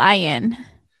not lying.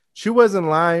 She wasn't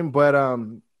lying, but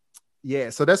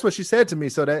yeah. So that's what she said to me.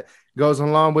 So that goes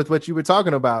along with what you were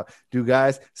talking about. Do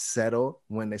guys settle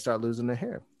when they start losing their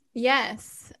hair?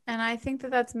 Yes. And I think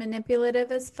that that's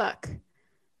manipulative as fuck.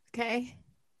 Okay.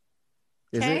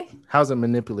 Is it? How's it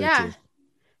manipulative? Yeah.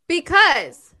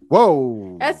 Because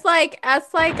Whoa. That's like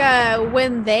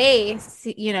when they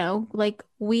see, like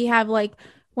we have like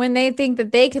when they think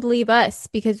that they could leave us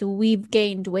because we've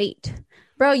gained weight.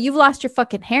 Bro, you've lost your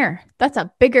fucking hair. That's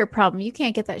a bigger problem. You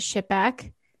can't get that shit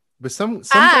back. But some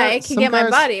I guys, can get my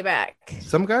body back.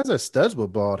 Some guys are studs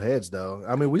with bald heads, though.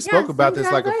 I mean, we spoke about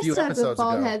this like a few episodes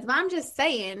ago. Heads, but I'm just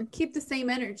saying, keep the same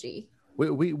energy.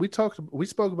 We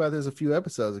spoke about this a few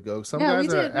episodes ago. Some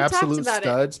guys are absolute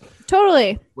studs.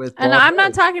 Totally. And I'm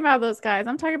not talking about those guys.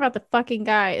 I'm talking about the fucking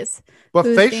guys. But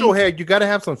facial hair, you got to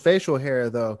have some facial hair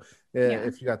though.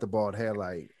 If you got the bald hair,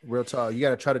 like real tall, you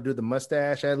got to try to do the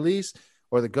mustache at least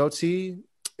or the goatee.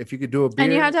 If you could do a beard,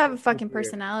 and you have to have a fucking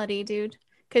personality, dude.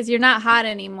 Because you're not hot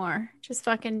anymore. Just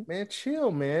fucking man,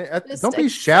 chill, man. Don't be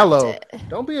shallow.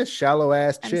 Don't be a shallow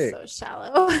ass chick. I'm so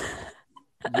shallow.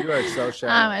 You are so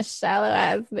shallow. I'm a shallow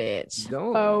ass bitch.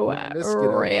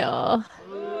 Real.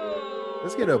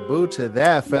 Let's get a boo to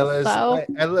that, fellas.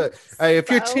 Hey, look,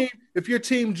 if you're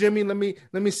team Jimmy, let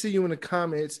me see you in the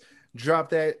comments. Drop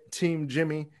that team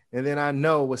Jimmy, and then I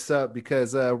know what's up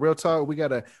because real talk, we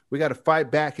gotta fight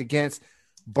back against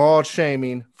bald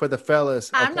shaming for the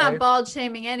fellas. Okay? I'm not bald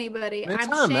shaming anybody. Man, I'm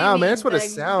shaming man. That's what it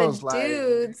sounds like.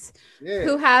 Dudes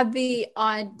who have the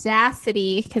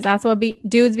audacity, because that's what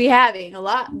dudes be having a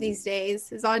lot these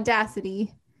days is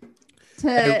audacity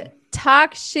to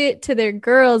talk shit to their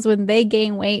girls when they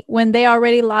gain weight when they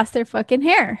already lost their fucking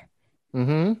hair.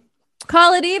 Mm-hmm.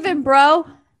 Call it even, bro.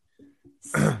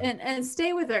 and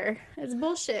stay with her. It's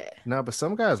bullshit. No, but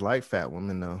some guys like fat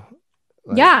women though.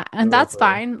 Like, yeah, and that's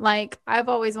fine. Like I've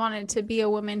always wanted to be a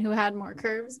woman who had more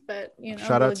curves, but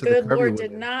shout out to the curvy Lord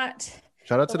did not.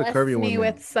 Shout out to the curvy women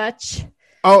with such.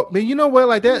 Oh, but you know what?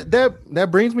 Like that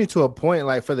brings me to a point.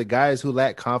 Like for the guys who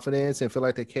lack confidence and feel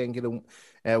like they can't get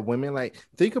at women, like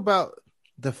think about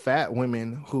the fat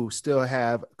women who still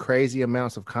have crazy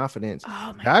amounts of confidence.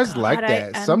 Oh my guys God, like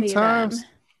that.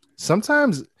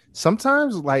 Sometimes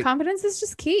like confidence is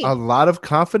just key. A lot of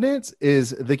confidence is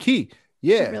the key.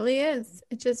 Yeah, it really is.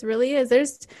 It just really is.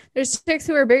 There's chicks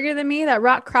who are bigger than me that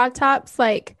rock crop tops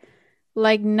like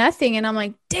nothing, and I'm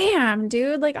like, damn,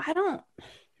 dude. Like I don't.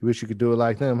 You wish you could do it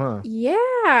like them, huh? Yeah,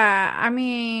 I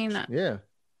mean. Yeah.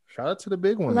 Shout out to the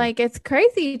big one. Like it's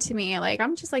crazy to me. Like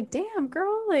I'm just like, damn,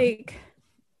 girl. Like.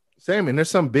 Same, and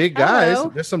there's some big guys. Hello.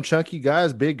 There's some chunky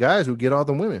guys, big guys who get all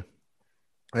the women.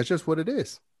 That's just what it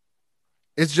is.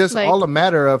 It's just like, all a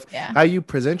matter of how you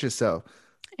present yourself.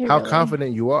 How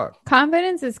confident you are.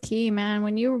 Confidence is key, man.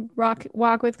 When you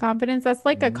walk with confidence, that's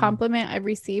like a compliment I've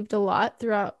received a lot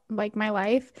throughout like my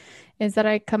life is that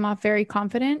I come off very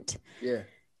confident. Yeah.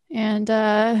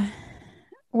 And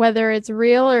whether it's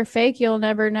real or fake, you'll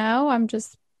never know. I'm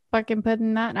just fucking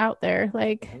putting that out there.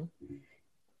 Like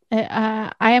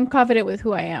I am confident with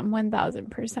who I am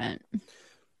 1000%.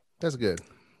 That's good.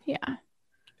 Yeah.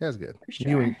 That's good.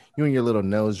 Sure. You and your little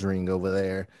nose ring over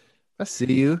there. I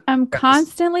see you. I'm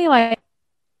constantly like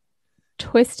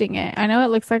twisting it. I know it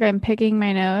looks like I'm picking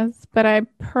my nose, but I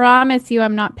promise you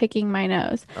I'm not picking my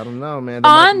nose. I don't know, man.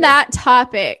 On that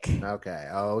topic. Okay.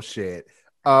 Oh, shit.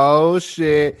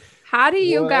 How do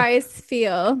you guys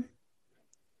feel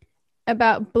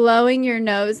about blowing your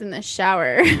nose in the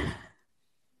shower?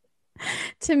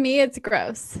 To me, it's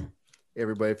gross.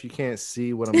 Everybody, if you can't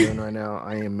see what I'm doing right now,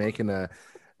 I am making a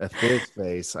fizz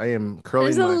face. I am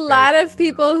curling. There's a lot of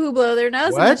people who blow their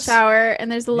nose in the shower,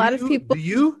 and there's a lot of people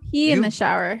who pee in the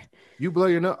shower. You blow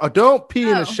your nose? Oh, don't pee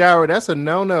in the shower. That's a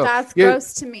no-no. That's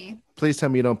gross to me. Please tell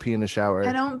me you don't pee in the shower.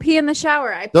 I don't pee in the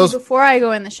shower. I pee before I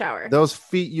go in the shower. Those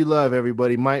feet you love,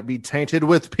 everybody, might be tainted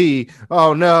with pee.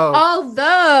 Oh, no.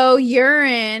 Although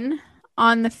urine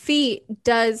on the feet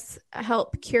does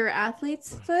help cure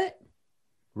athlete's foot.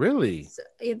 Really? So,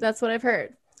 that's what I've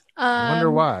heard. I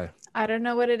wonder why. I don't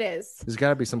know what it is. There's got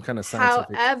to be some kind of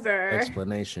scientific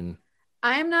explanation.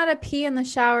 I'm not a pee in the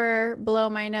shower, blow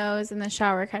my nose in the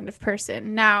shower kind of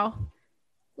person. Now,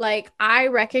 like I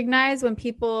recognize when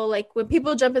people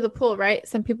jump in the pool, right?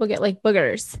 Some people get like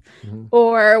boogers. Mm-hmm.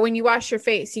 Or when you wash your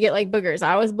face, you get like boogers.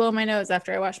 I always blow my nose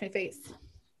after I wash my face.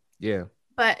 Yeah.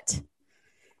 But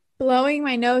blowing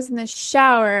my nose in the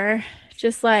shower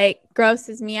just like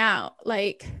grosses me out.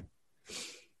 Like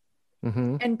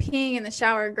and peeing in the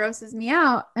shower grosses me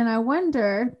out. And I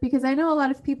wonder, because I know a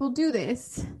lot of people do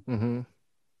this,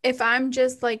 if I'm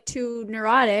just like too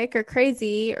neurotic or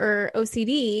crazy or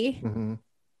OCD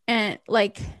and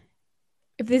like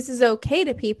if this is okay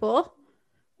to people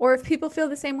or if people feel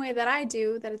the same way that I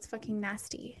do, that it's fucking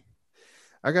nasty.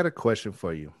 I got a question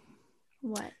for you.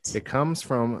 What? It comes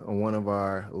from one of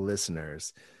our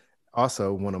listeners,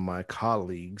 also one of my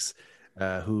colleagues.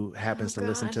 who happens to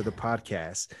listen to the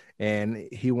podcast, and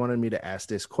he wanted me to ask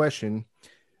this question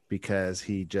because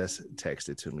he just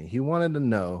texted to me. He wanted to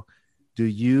know, do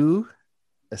you,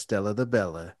 Estella the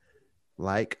Bella,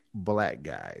 like black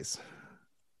guys?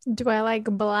 Do I like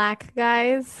black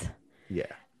guys?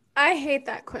 Yeah. I hate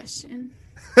that question.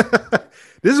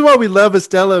 This is why we love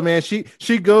Estella, man.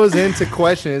 She goes into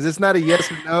questions. It's not a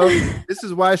yes or no. This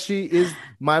is why she is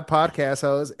my podcast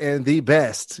host and the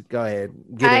best. Go ahead.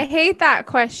 I hate that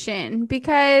question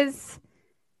because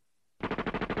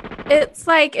it's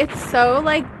like, it's so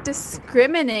like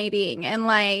discriminating and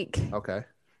like, okay.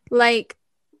 Like,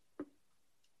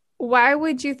 why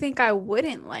would you think I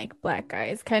wouldn't like black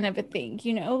guys kind of a thing,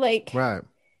 you know? Like, right.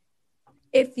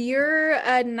 If you're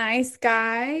a nice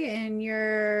guy and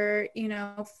you're, you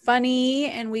know, funny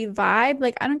and we vibe,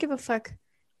 like, I don't give a fuck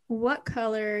what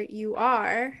color you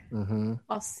are. Mm-hmm.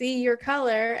 I'll see your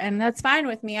color and that's fine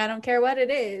with me. I don't care what it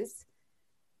is.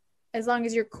 As long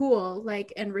as you're cool,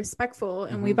 like, and respectful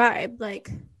and we vibe.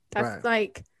 Like, that's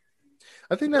like,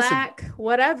 I think that's black,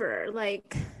 whatever.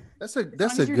 Like, that's a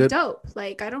you're good dope.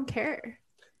 Like, I don't care.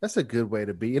 That's a good way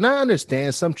to be. And I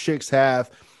understand some chicks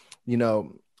have, you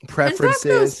know, preferences.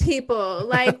 And fuck those people.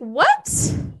 Like,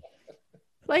 what?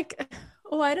 Like,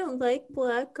 oh, I don't like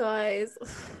black guys.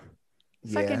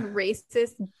 Fucking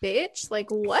racist bitch. Like,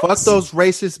 what? Fuck those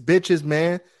racist bitches,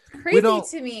 man. Crazy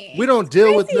to me. We don't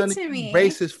deal with none of you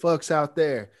racist fucks out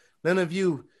there. None of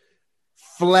you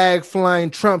flag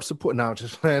flying Trump support. No,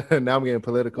 just now I'm getting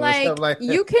political and stuff like that.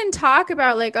 You can talk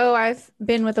about like, oh, I've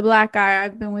been with a black guy,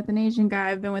 I've been with an Asian guy,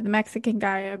 I've been with a Mexican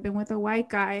guy, I've been with a white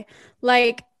guy.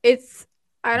 Like, it's,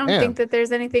 I don't think that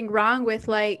there's anything wrong with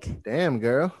like, damn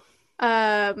girl,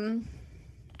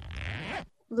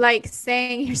 like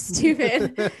saying you're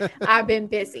stupid. I've been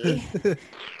busy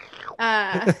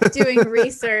doing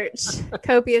research,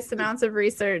 copious amounts of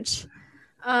research.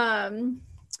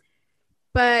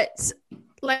 But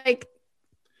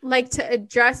like to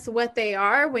address what they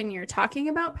are when you're talking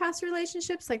about past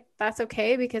relationships, like that's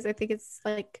okay, because I think it's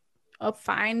like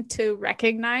fine to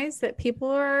recognize that people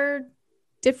are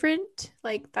different.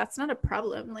 Like, that's not a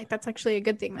problem. Like, that's actually a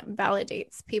good thing that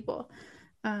validates people.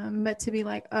 But to be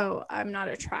like, oh, I'm not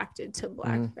attracted to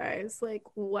black guys, like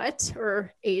what?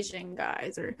 Or Asian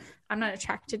guys, or I'm not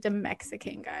attracted to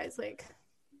Mexican guys, like,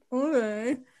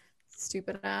 okay,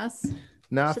 stupid ass.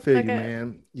 No, I feel you,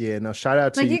 man. Yeah, no, shout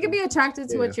out to you. Like, you can be attracted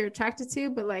to what you're attracted to,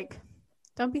 but like,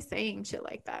 don't be saying shit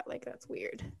like that. Like, that's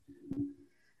weird.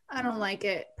 I don't like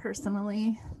it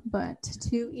personally, but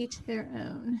to each their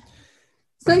own.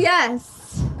 So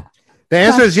yes. The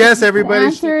answer is yes, everybody. The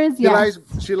answer is yes.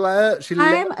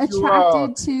 I'm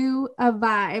attracted to to a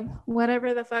vibe,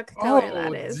 whatever the fuck color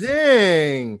that is.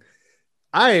 Dang.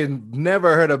 I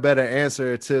never heard a better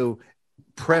answer to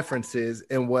preferences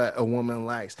and what a woman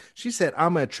likes. She said,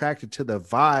 I'm attracted to the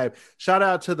vibe. Shout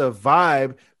out to the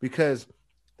vibe, because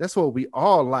that's what we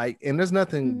all like. And there's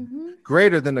nothing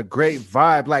greater than a great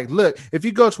vibe. Like, look, if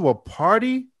you go to a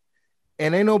party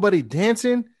and ain't nobody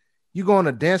dancing, you go on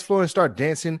a dance floor and start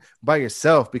dancing by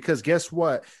yourself, because guess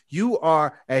what? You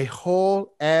are a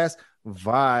whole ass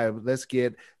vibe. Let's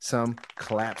get some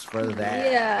claps for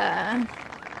that. Yeah.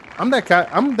 I'm that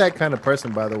kind of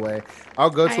person, by the way. I'll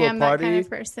go to a party. That kind of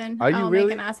person. Are you I'll really?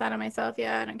 Make an ass out of myself.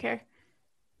 Yeah, I don't care.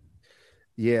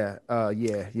 Yeah.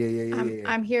 Yeah.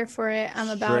 I'm here for it. I'm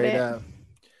about it.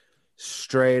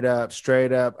 Straight up.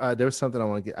 There was something I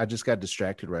want to get. I just got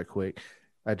distracted right quick.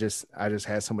 I just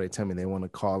had somebody tell me they want to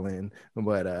call in,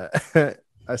 but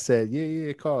I said,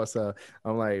 yeah, call. So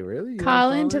I'm like, really?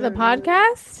 Call into the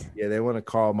podcast? Yeah, they want to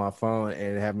call my phone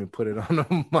and have me put it on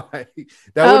the mic.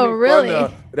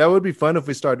 Really? That would be fun if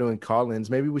we start doing call-ins.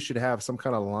 Maybe we should have some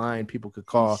kind of line people could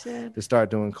call to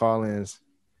start doing call-ins.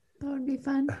 That would be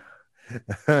fun.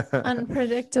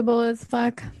 Unpredictable as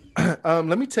fuck.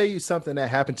 Let me tell you something that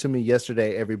happened to me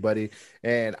yesterday, everybody,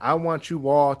 and I want you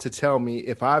all to tell me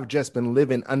if I've just been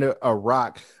living under a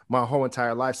rock my whole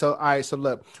entire life. So, all right, so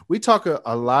look, we talk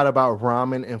a lot about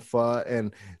ramen and pho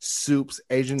and soups,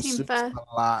 Asian soups, a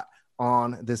lot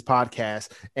on this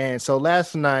podcast. And so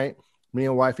last night, me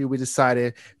and wifey, we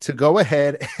decided to go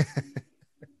ahead.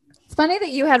 It's funny that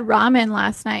you had ramen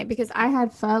last night, because I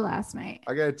had pho last night.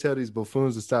 I gotta tell these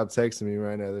buffoons to stop texting me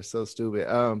right now. They're so stupid.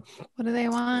 What do they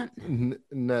want?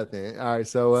 Nothing. All right,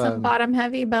 so some bottom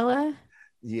heavy Bella.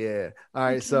 Yeah. All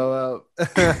right. Okay. So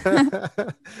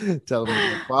tell them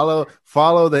to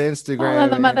follow the Instagram. Follow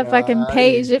the motherfucking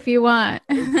page if you want.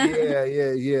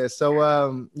 Yeah.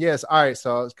 So yes. All right.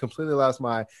 So I completely lost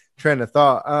my train of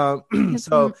thought.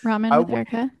 So ramen with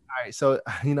Erica. All right, so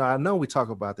I know we talk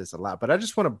about this a lot, but I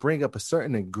just want to bring up a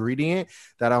certain ingredient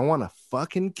that I want to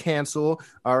fucking cancel.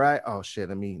 All right. Oh shit.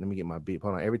 Let me get my beep.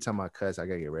 Hold on. Every time I cuss, I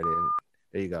gotta get ready.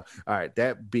 There you go. All right,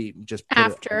 that beep just put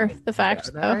after the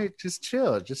fact. All right, just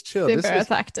chill. Super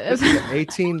effective. This is an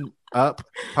 18 up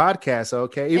podcast.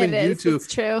 Okay, even YouTube.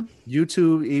 It's true.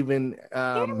 YouTube even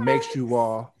makes you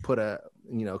all put a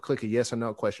click a yes or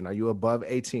no question. Are you above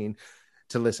 18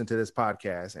 to listen to this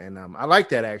podcast? And I like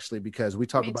that actually, because we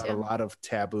talk about a lot of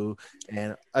taboo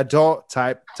and adult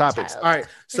type topics. All right,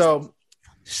 so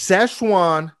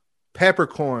Szechuan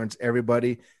peppercorns,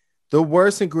 everybody. The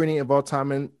worst ingredient of all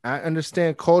time. And I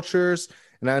understand cultures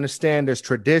and I understand there's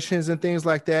traditions and things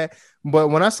like that. But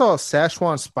when I saw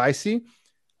Szechuan spicy,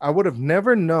 I would have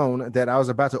never known that I was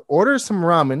about to order some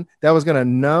ramen that was going to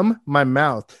numb my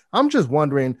mouth. I'm just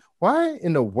wondering, why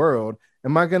in the world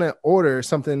am I going to order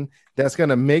something that's going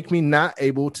to make me not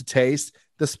able to taste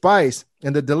the spice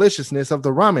and the deliciousness of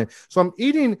the ramen? So I'm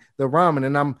eating the ramen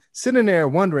and I'm sitting there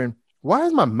wondering, why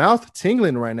is my mouth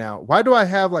tingling right now? Why do I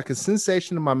have like a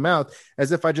sensation in my mouth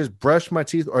as if I just brushed my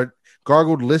teeth or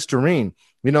gargled Listerine?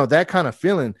 That kind of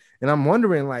feeling. And I'm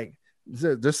wondering, like,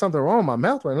 there's something wrong with my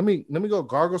mouth, right? Let me go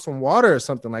gargle some water or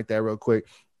something like that real quick.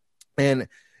 And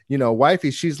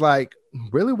wifey, she's like,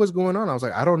 really, what's going on? I was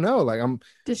like, I don't know. Like,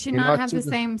 did she not have the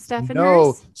same stuff in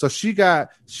no hers? So she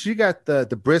got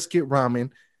the brisket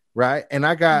ramen, right? And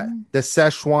I got the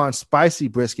Szechuan spicy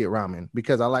brisket ramen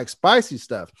because I like spicy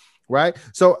stuff, right?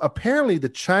 So apparently the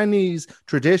Chinese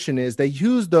tradition is they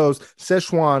use those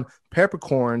Szechuan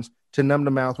peppercorns to numb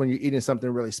the mouth when you're eating something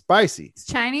really spicy. It's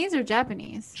Chinese or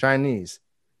Japanese? Chinese.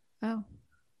 Oh.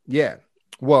 Yeah.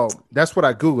 Well, that's what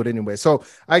I Googled anyway. So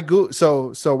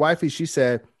so wifey, she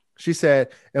said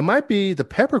it might be the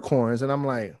peppercorns. And I'm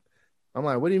like,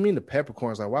 what do you mean the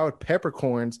peppercorns? Like, why would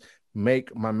peppercorns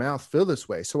make my mouth feel this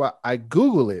way? So I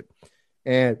Google it.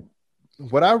 And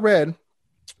what I read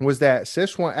was that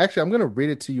Szechuan, actually, I'm going to read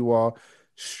it to you all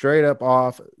straight up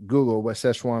off Google, what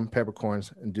Szechuan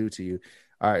peppercorns do to you.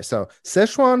 All right. So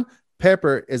Szechuan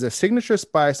pepper is a signature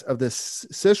spice of the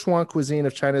Sichuan cuisine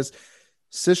of China's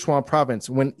Sichuan province.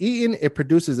 When eaten, it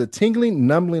produces a tingling,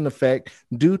 numbing effect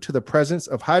due to the presence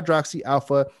of hydroxy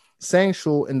alpha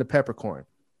sanctual in the peppercorn.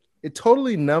 It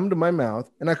totally numbed my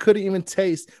mouth and I couldn't even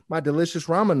taste my delicious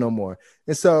ramen no more.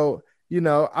 And so,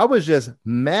 I was just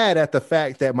mad at the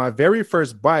fact that my very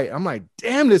first bite, I'm like,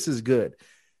 damn, this is good.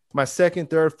 My second,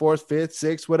 third, fourth, fifth,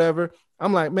 sixth, whatever,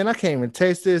 I'm like, man, I can't even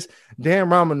taste this damn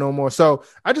ramen no more. So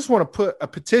I just want to put a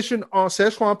petition on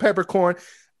Szechuan peppercorn.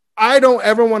 I don't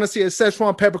ever want to see a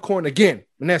Szechuan peppercorn again.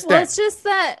 And that's that. It's just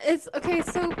that it's okay.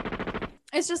 So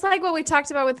it's just like what we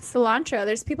talked about with cilantro.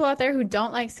 There's people out there who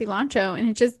don't like cilantro, and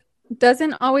it just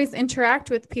doesn't always interact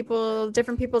with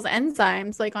different people's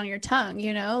enzymes, like on your tongue,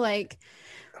 like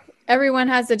everyone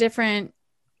has a different,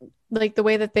 like the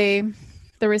way that the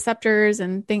receptors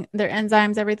and their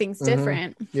enzymes, everything's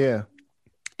different. Yeah.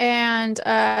 And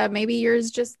maybe yours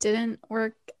just didn't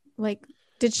work. Like,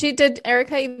 did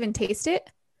Erica even taste it?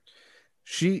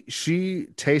 She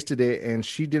tasted it and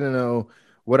she didn't know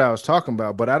what I was talking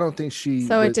about, but I don't think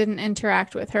it didn't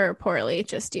interact with her poorly,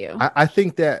 just you. I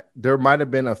think that there might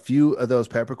have been a few of those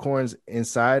peppercorns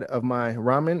inside of my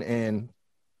ramen. And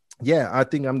yeah, I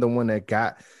think I'm the one that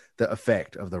got the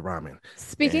effect of the ramen.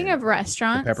 Speaking of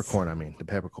restaurants, the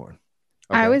peppercorn.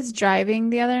 Okay. I was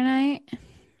driving the other night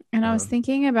and I was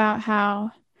thinking about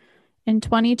how in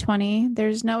 2020,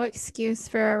 there's no excuse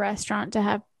for a restaurant to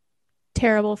have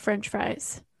terrible French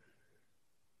fries.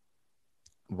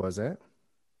 Was that?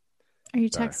 Are you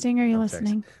texting or are you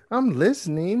listening? I'm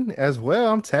listening as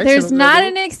well. I'm texting. There's not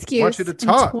an excuse I want you to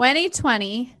talk. in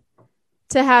 2020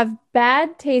 to have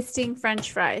bad tasting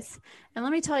French fries. And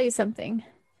let me tell you something.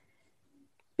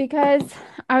 Because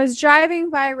I was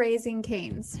driving by Raising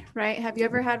Cane's, right? Have you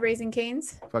ever had Raising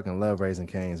Cane's? Fucking love Raising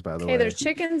Cane's, by the way. Okay, their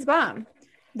chicken's bomb.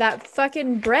 That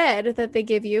fucking bread that they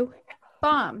give you,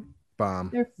 bomb.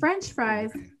 Their French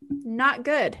fries, not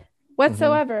good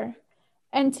whatsoever.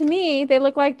 And to me, they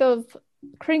look like those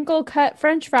crinkle cut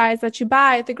French fries that you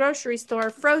buy at the grocery store,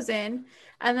 frozen,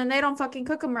 and then they don't fucking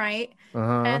cook them right.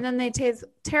 And then they taste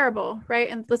terrible, right?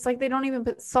 And it's like they don't even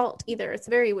put salt either. It's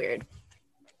very weird.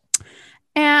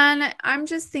 And I'm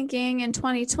just thinking in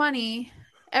 2020,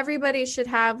 everybody should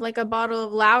have like a bottle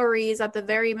of Lowry's at the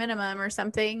very minimum or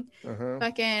something.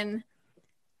 Fucking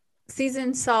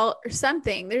seasoned salt or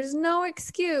something. There's no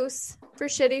excuse for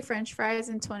shitty French fries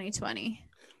in 2020.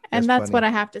 And that's what I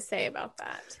have to say about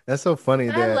that. That's so funny.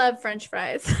 And I love French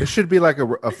fries. It should be like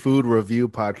a food review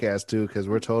podcast too, because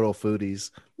we're total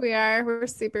foodies. We are. We're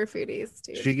super foodies,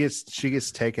 dude. She gets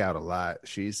takeout a lot.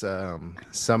 She's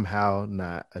somehow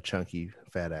not a chunky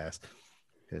fat ass.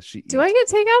 Do I get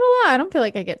takeout a lot? I don't feel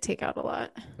like I get takeout a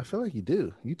lot. I feel like you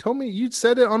do. You told me, you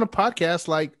said it on a podcast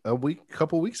like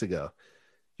couple weeks ago.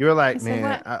 You were like,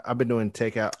 man, I've been doing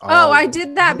takeout. I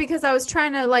did that because I was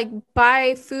trying to like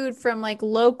buy food from like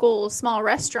local small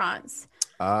restaurants.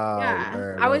 Oh,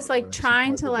 yeah. I was like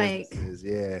trying to like,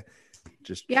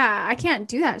 I can't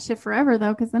do that shit forever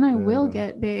though, because then I will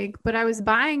get big. But I was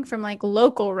buying from like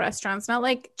local restaurants, not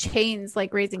like chains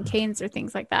like Raising Cane's or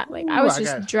things like that. Like I was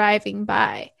just driving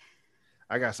by.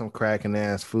 I got some cracking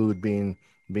ass food being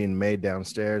made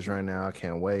downstairs right now. I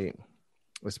can't wait.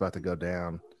 It's about to go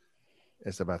down.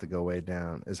 It's about to go way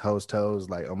down. Is Ho's Toes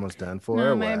like almost done for?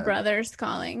 No, my brother's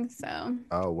calling. So.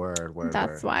 Oh, word.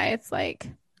 That's why it's like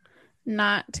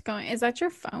not going. Is that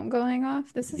your phone going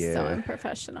off? This is so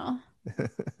unprofessional.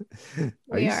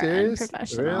 Are you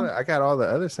serious? Really? I got all the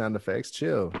other sound effects.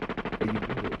 Chill.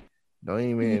 Don't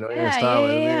even stop.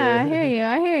 Yeah.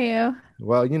 I hear you.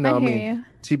 Well, I mean,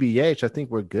 TBH, I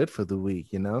think we're good for the week.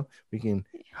 We can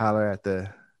holler at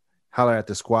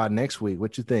the squad next week.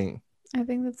 What you think? I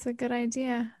think that's a good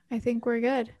idea. I think we're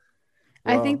good.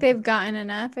 Well, I think they've gotten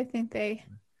enough. And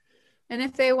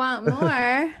if they want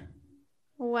more,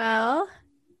 well,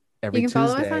 you can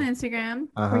follow us on Instagram.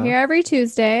 We're here every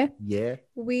Tuesday. Yeah.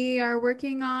 We are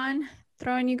working on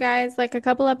throwing you guys like a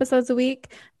couple episodes a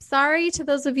week. Sorry to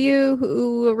those of you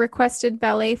who requested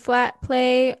ballet flat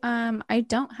play. I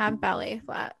don't have ballet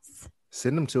flats.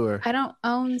 Send them to her. I don't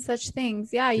own such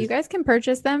things. Yeah, you guys can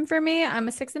purchase them for me. I'm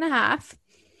a 6.5.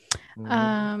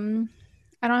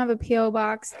 I don't have a PO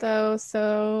box though,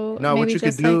 so no. What you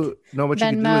could do, what Venmo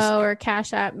you could do is or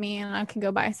Cash App me, and I can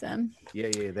go buy some. Yeah,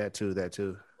 that too. It's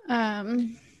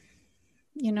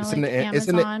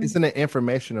Amazon. It's in the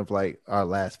information of like our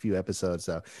last few episodes.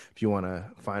 So if you want to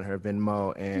find her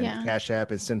Venmo and Cash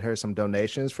App and send her some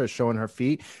donations for showing her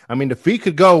feet. I mean, the feet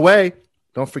could go away.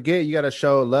 Don't forget, you got to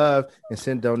show love and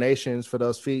send donations for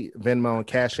those feet. Venmo and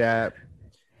Cash App.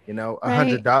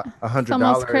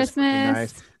 $100. Christmas.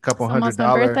 Nice. Couple $100.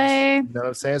 Birthday. You know what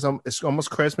I'm saying? It's almost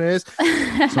Christmas.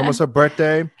 It's almost her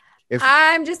birthday.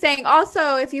 I'm just saying,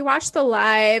 also, if you watch the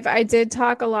live, I did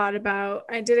answer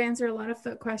a lot of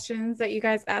foot questions that you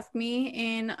guys asked me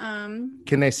in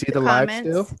Can they see the live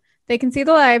still? They can see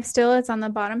the live still. It's on the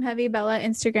Bottom Heavy Bella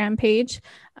Instagram page.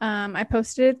 I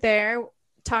posted it there.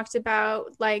 Talked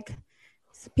about like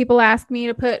people asked me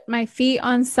to put my feet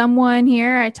on someone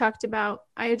here. I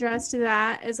addressed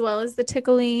that as well as the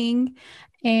tickling.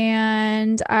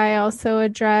 And I also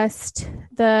addressed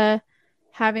the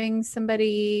having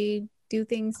somebody do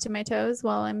things to my toes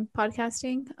while I'm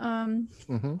podcasting.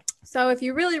 So if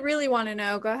you really, really want to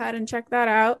know, go ahead and check that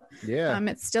out. Yeah.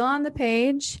 It's still on the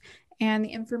page and the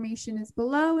information is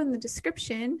below in the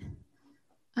description.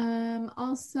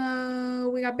 Also,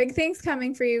 we got big things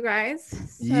coming for you guys.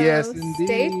 So yes, indeed.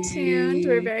 Stay tuned.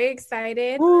 We're very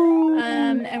excited.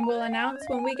 And we'll announce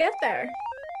when we get there.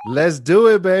 Let's do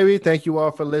it, baby. Thank you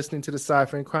all for listening to the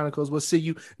Cyphering Chronicles. We'll see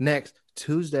you next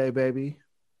Tuesday, baby.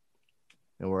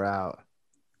 And we're out.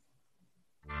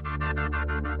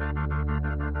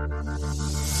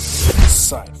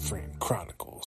 Cyphering Chronicles.